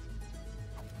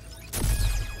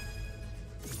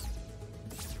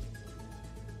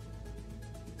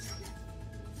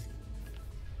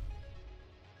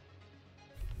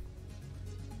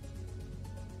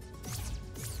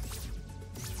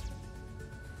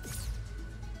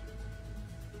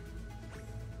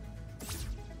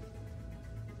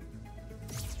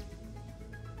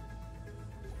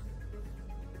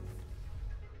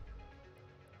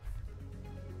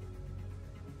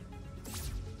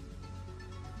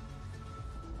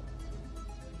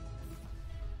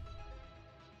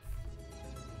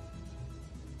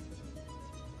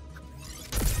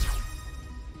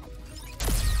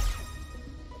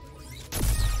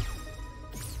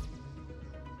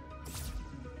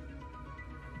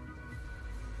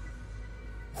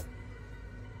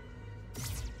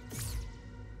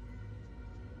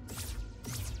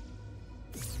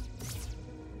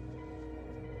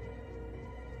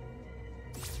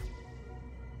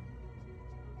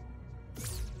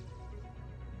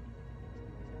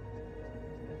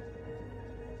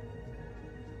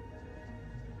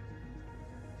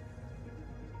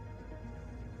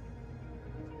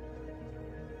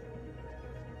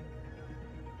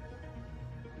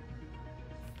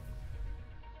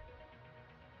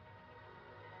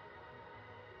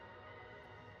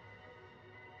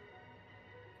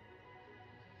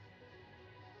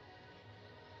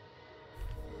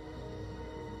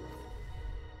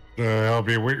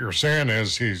 LB, what you're saying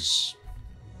is he's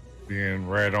being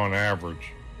right on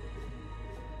average.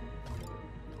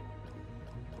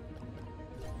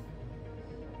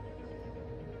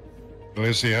 At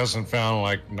least he hasn't found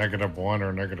like -1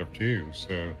 or -2,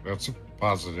 so that's a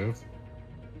positive.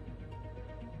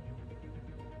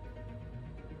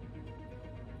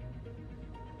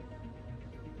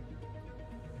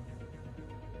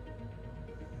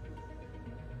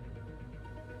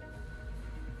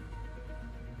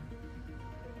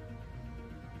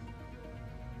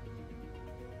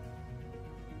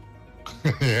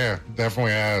 Yeah,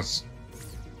 definitely has.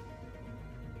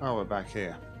 Oh, we're back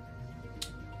here.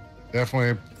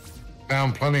 Definitely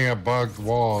found plenty of bugged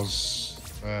walls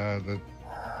that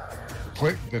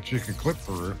you can clip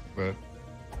through, but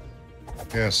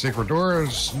yeah, secret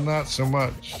doors not so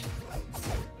much.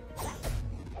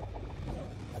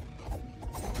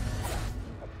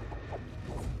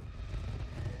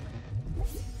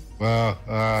 Well,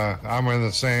 I'm in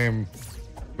the same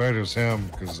boat as him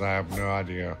because I have no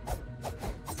idea.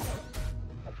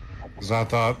 Because I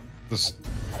thought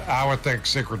I would think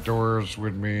secret doors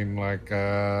would mean like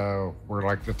where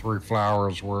like the 3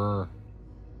 flowers were,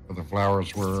 or the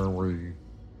flowers were where you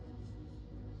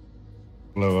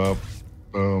blow up,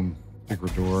 boom,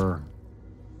 secret door.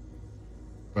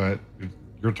 But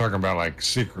you're talking about like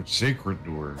secret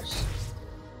doors.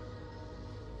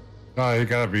 Oh, you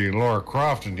gotta be Laura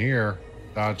Croft in here,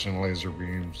 dodging laser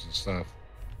beams and stuff.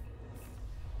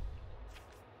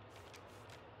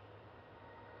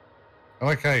 I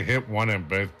like how you hit one in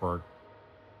both parts.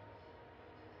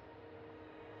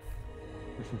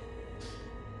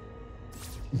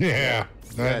 Yeah,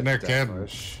 that Nick had,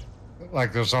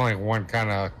 like there's only one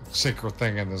kind of secret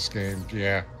thing in this game.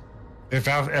 Yeah, if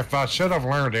I should have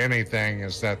learned anything,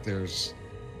 is that there's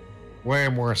way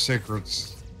more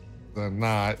secrets than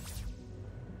not.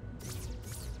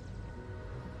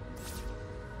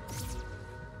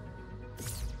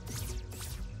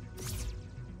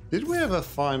 Did we ever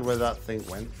find where that thing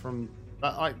went from?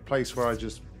 That like place where I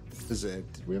just visited.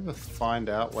 Did we ever find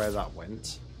out where that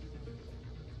went?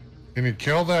 Can you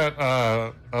kill that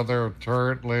other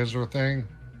turret laser thing?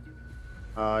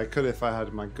 I could if I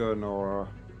had my gun or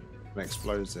an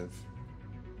explosive.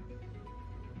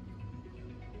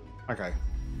 Okay.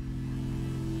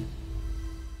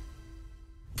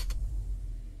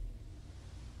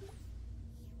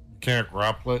 Can't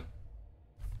grapple it.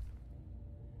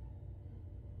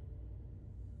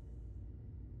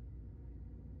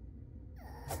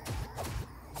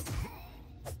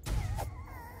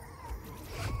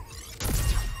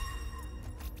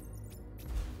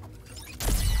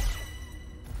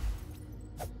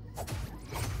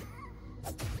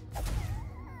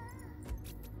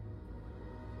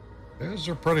 Those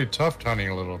are pretty tough, tiny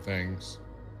little things.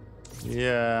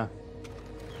 Yeah.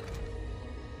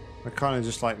 They're kind of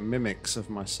just like mimics of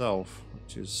myself,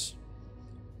 which is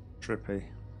trippy.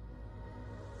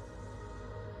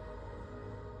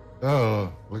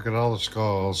 Oh, look at all the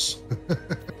skulls.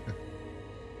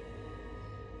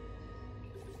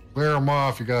 Clear them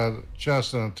off. You got a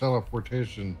chest and a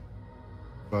teleportation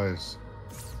device.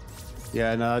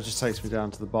 Yeah, no, that just takes me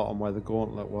down to the bottom where the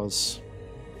gauntlet was.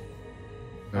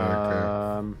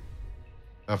 Okay.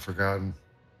 I've forgotten.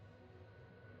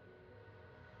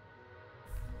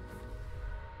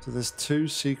 So there's 2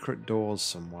 secret doors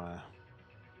somewhere.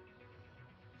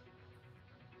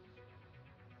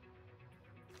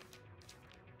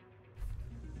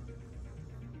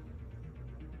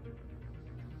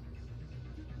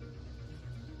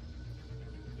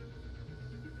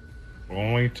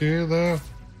 Only 2 though?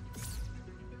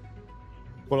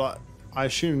 Well, I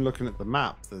assume looking at the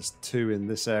map, there's 2 in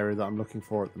this area that I'm looking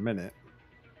for at the minute.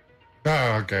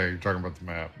 Oh, okay. You're talking about the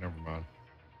map. Never mind.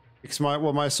 Because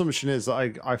my assumption is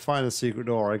that I find a secret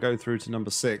door, I go through to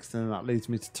number 6, and then that leads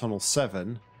me to tunnel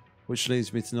 7, which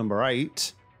leads me to number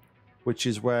 8, which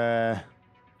is where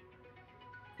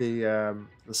the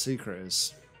secret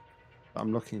is that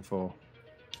I'm looking for.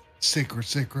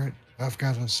 Secret. I've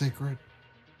got a secret.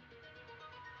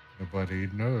 Nobody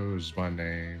knows my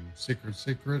name.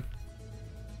 Secret.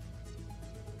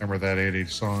 Remember that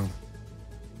 80s song?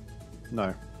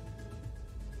 No.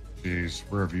 Jeez,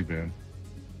 where have you been?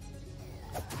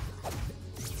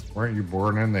 Weren't you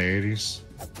born in the 80s?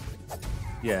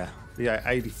 Yeah,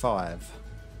 85.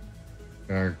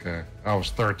 Okay. I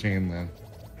was 13 then.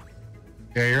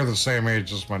 Yeah, you're the same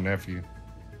age as my nephew.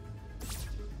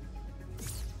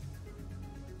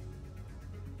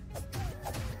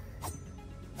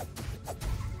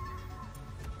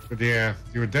 But yeah,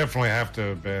 you would definitely have to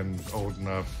have been old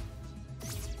enough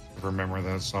to remember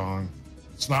that song.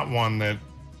 It's not one that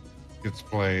gets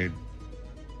played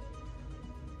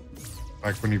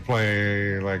Like when you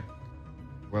play, like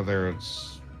whether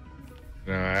it's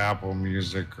Apple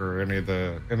Music or any of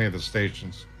the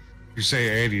stations, if you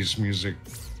say 80s music.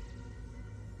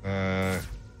 I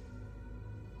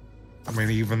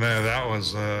mean, even though that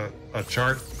was a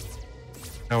chart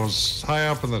that was high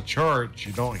up in the charts,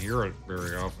 you don't hear it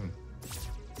very often.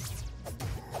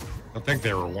 I think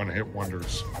they were one-hit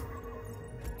wonders.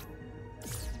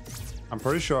 I'm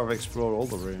pretty sure I've explored all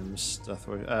the rooms,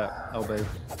 LB.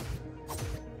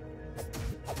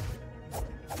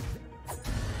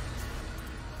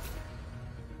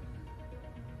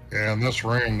 Yeah, in this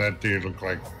room, that dude looked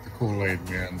like the Kool-Aid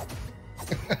Man.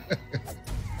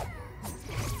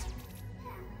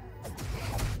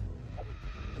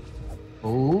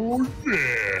 Oh,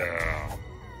 yeah.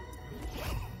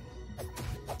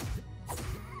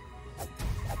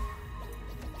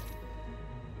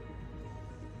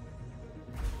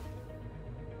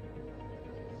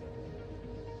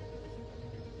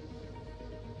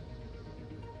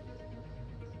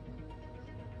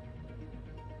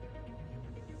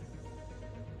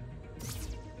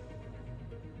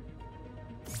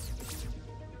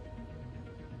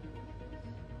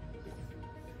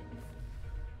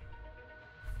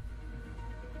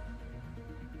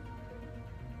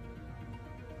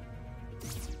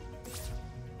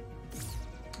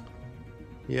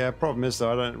 Yeah, problem is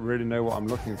though, I don't really know what I'm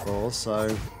looking for,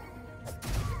 so...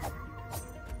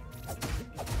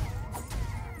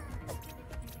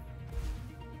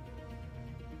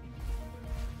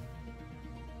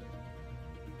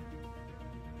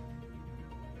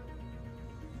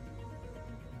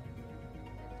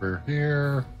 We're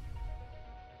here.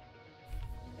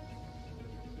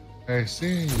 I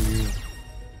see you.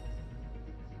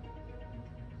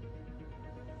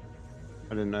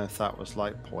 I didn't know if that was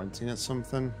like pointing at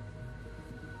something.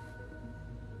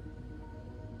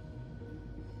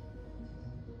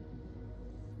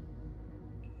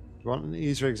 If you want an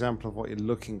easier example of what you're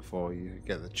looking for, you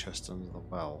get the chest under the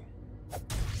well.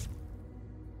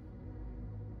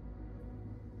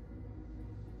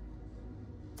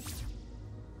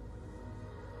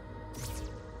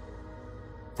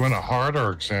 If you want a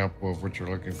harder example of what you're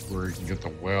looking for, you can get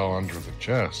the well under the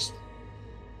chest.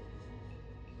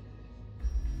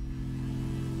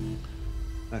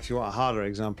 Now, if you want a harder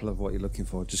example of what you're looking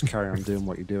for, just carry on doing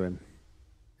what you're doing.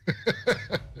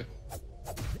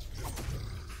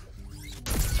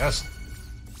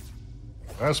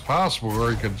 That's possible,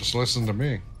 or you could just listen to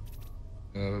me.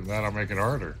 That'll make it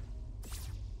harder.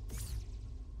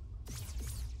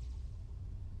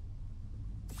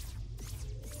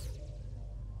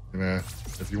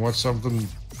 If you want something,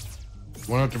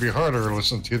 want it to be harder,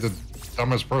 listen to the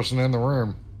dumbest person in the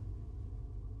room.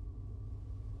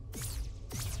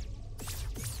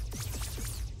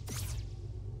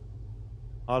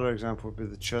 Harder example would be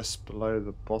the chest below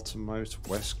the bottommost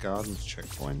West Gardens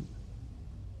checkpoint.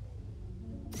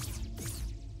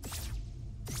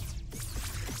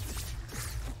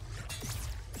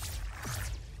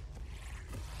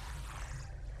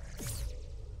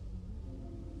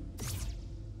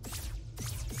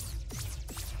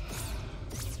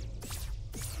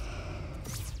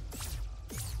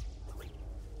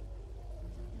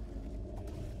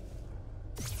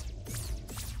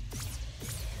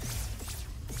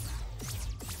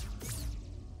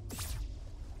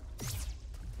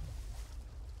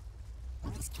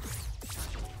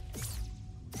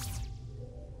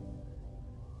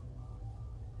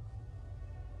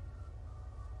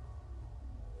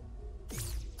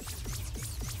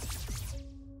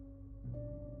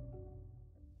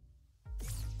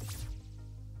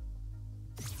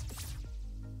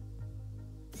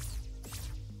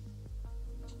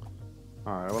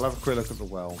 Alright, we'll have a quick look at the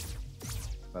well.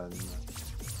 Then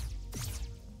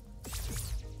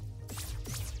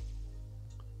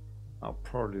that'll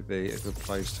probably be a good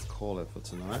place to call it for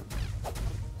tonight.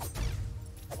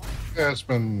 Yeah, it's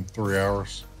been 3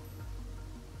 hours.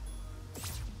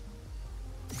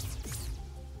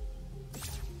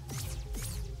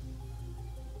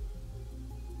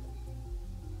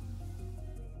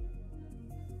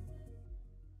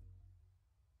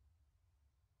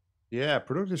 Yeah,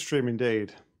 productive stream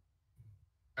indeed.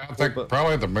 I think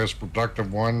probably the most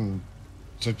productive one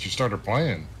since you started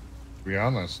playing, to be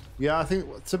honest. Yeah, I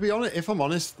think, to be honest, if I'm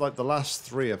honest, like the last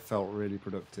 3 have felt really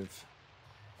productive.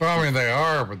 Well, I mean, they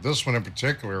are, but this one in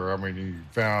particular, I mean, you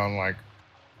found like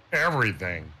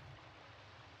everything.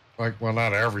 Like, well,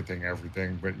 not everything,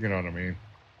 but you know what I mean?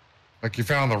 Like you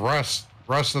found the rust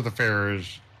of the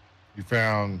fairs. You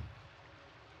found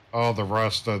all the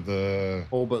rest of the...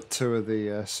 All but 2 of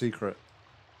the secret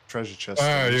treasure chests.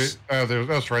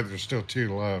 That's right. There's still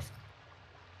 2 left.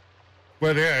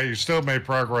 But yeah, you still made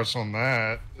progress on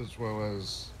that as well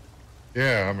as,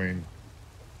 yeah, I mean,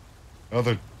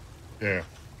 other, yeah.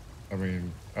 I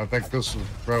mean, I think this is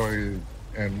probably,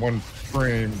 in one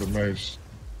stream, the most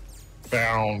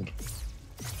bound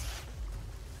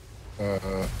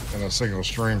in a single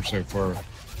stream so far.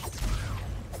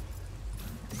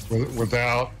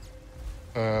 Without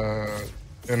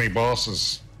any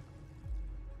bosses.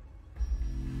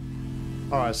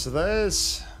 All right, so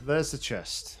there's the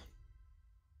chest.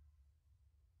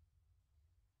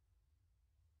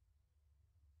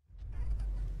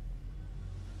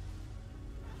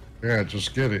 Yeah,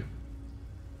 just get it.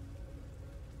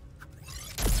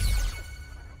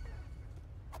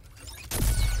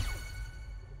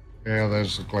 Yeah,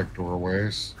 those look like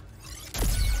doorways.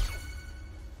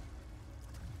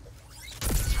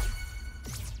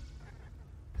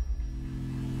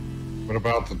 What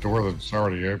about the door that's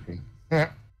already open?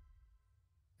 Okay.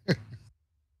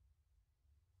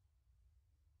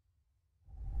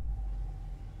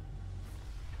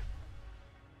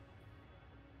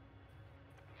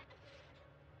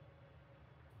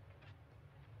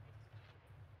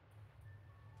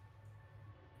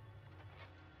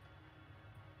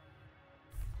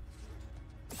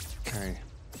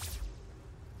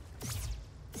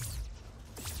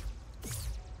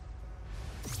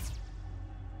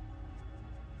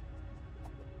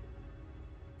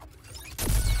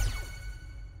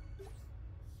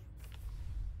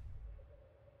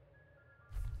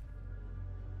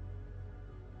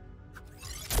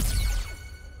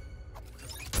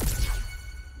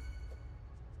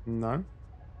 No.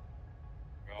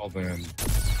 Well then.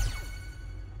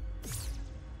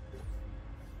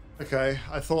 Okay,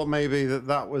 I thought maybe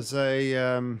that was a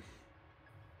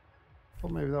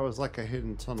thought maybe that was like a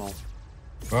hidden tunnel.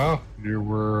 Well, you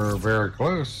were very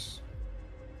close,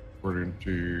 according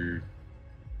to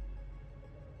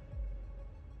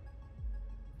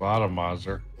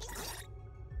Bottomizer.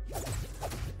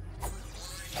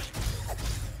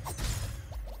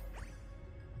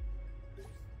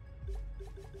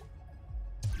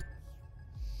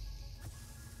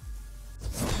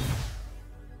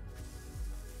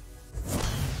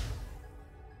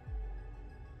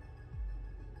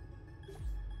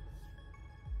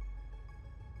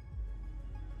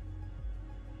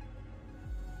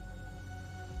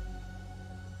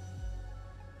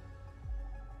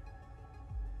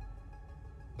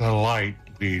 The light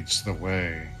leads the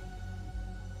way.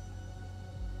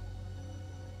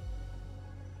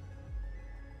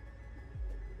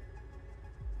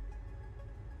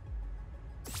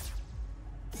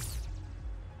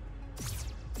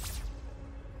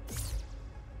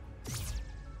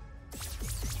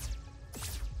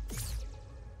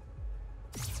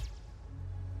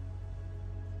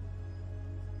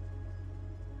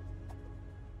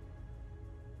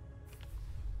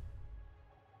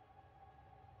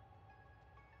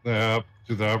 Up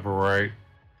to the upper right,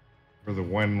 where the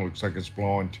wind looks like it's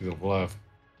blowing to the left.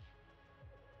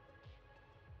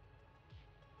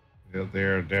 Yeah,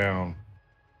 there, down,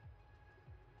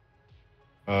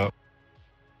 up,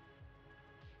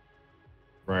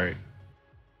 right.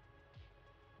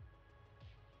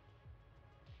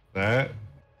 That?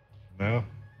 No.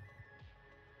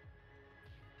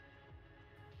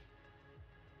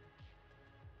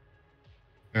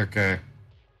 Okay.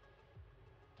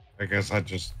 I guess I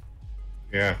just,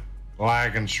 yeah,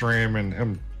 lag and stream and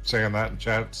him saying that in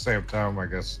chat at the same time, I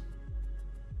guess.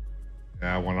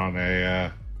 Yeah, I went on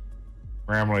a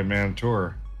Ramley Man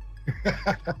tour.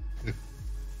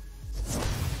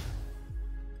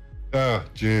 Oh,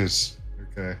 jeez.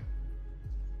 Okay.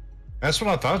 That's what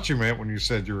I thought you meant when you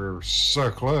said you were so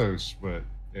close, but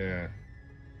yeah.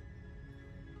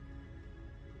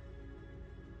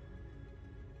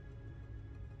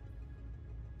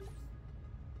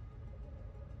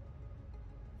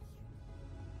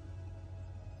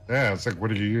 Yeah, it's like, what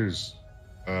do you use?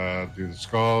 Do the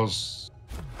skulls?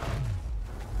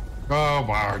 Oh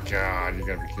my God, you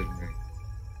gotta be kidding me.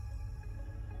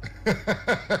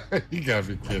 You gotta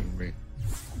be kidding me.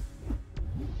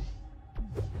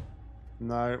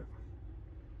 No.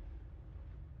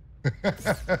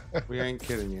 We ain't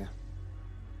kidding you.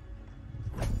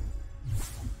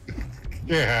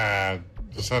 Yeah,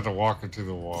 just had to walk into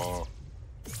the wall.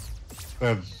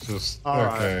 That's just, All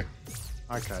okay.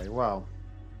 Right. Okay, well.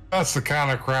 That's the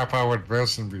kind of crap I would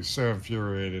miss and be so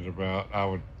infuriated about. I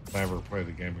would never play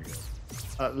the game again.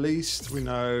 At least we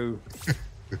know.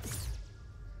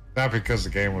 Not because the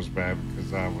game was bad,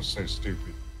 because I was so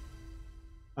stupid.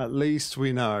 At least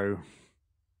we know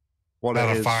what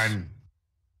Gotta it is find.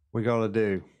 we gotta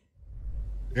do.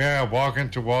 Yeah, walk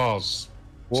into walls.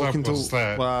 Walk into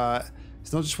that.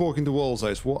 It's not just walking to walls though.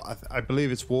 It's I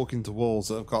believe it's walking to walls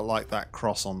that have got like that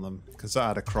cross on them, because that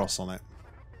had a cross on it.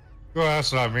 Well,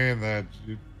 that's what I mean. That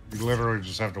you literally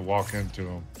just have to walk into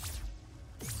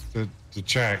them to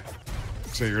check,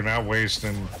 so you're not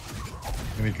wasting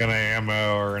any kind of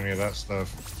ammo or any of that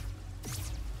stuff.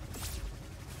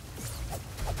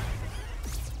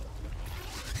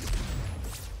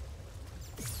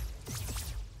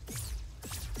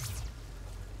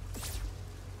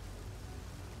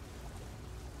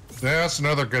 Yeah, that's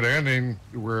another good ending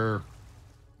where it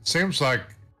seems like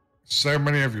so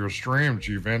many of your streams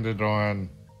you've ended on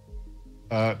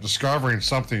discovering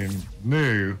something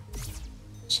new to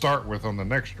start with on the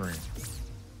next stream.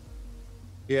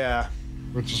 Yeah.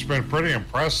 Which has been pretty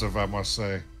impressive, I must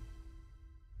say.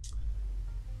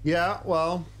 Yeah,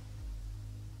 well,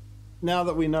 now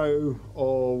that we know,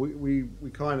 or we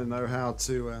kind of know how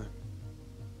to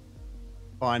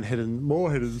find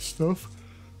more hidden stuff,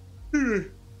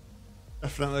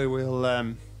 definitely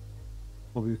we'll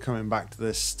be coming back to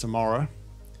this tomorrow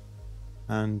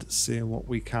and seeing what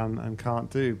we can and can't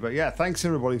do. But yeah, thanks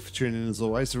everybody for tuning in as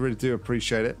always. I really do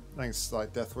appreciate it. Thanks,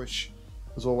 like Deathwish,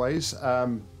 as always.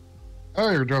 Oh,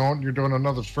 you're doing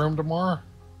another stream tomorrow?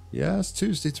 Yeah, it's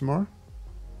Tuesday tomorrow.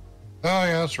 Oh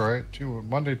yeah, that's right.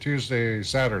 Monday, Tuesday,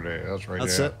 Saturday. That's right.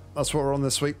 That's it. That's what we're on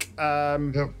this week.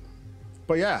 Yep.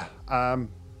 But yeah,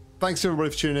 thanks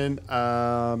everybody for tuning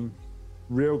in.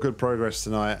 Real good progress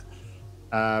tonight.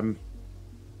 I mean,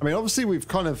 obviously we've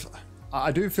kind of,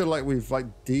 I do feel like we've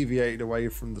like deviated away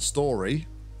from the story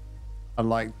and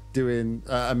like doing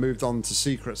and moved on to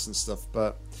secrets and stuff,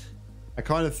 but I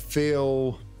kind of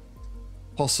feel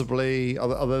possibly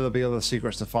there'll be other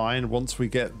secrets to find once we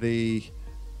get the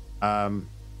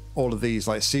all of these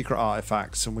like secret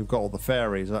artifacts and we've got all the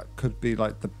fairies. That could be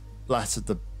like the last of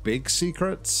the big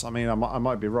secrets. I mean, I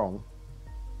might be wrong,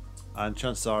 and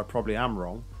chances are I probably am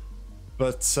wrong,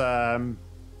 but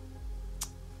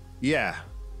yeah,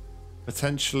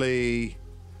 potentially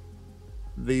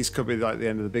these could be like the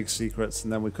end of the big secrets,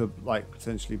 and then we could like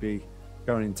potentially be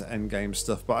going into end game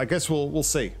stuff. But I guess we'll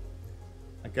see.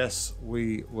 I guess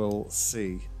we will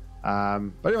see.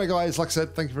 But anyway, guys, like I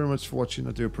said, thank you very much for watching.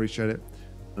 I do appreciate it.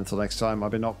 Until next time,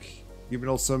 I've been Nock. You've been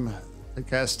awesome. Take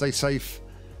care, stay safe,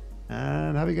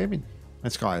 and happy gaming.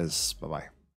 Thanks, guys. Bye bye.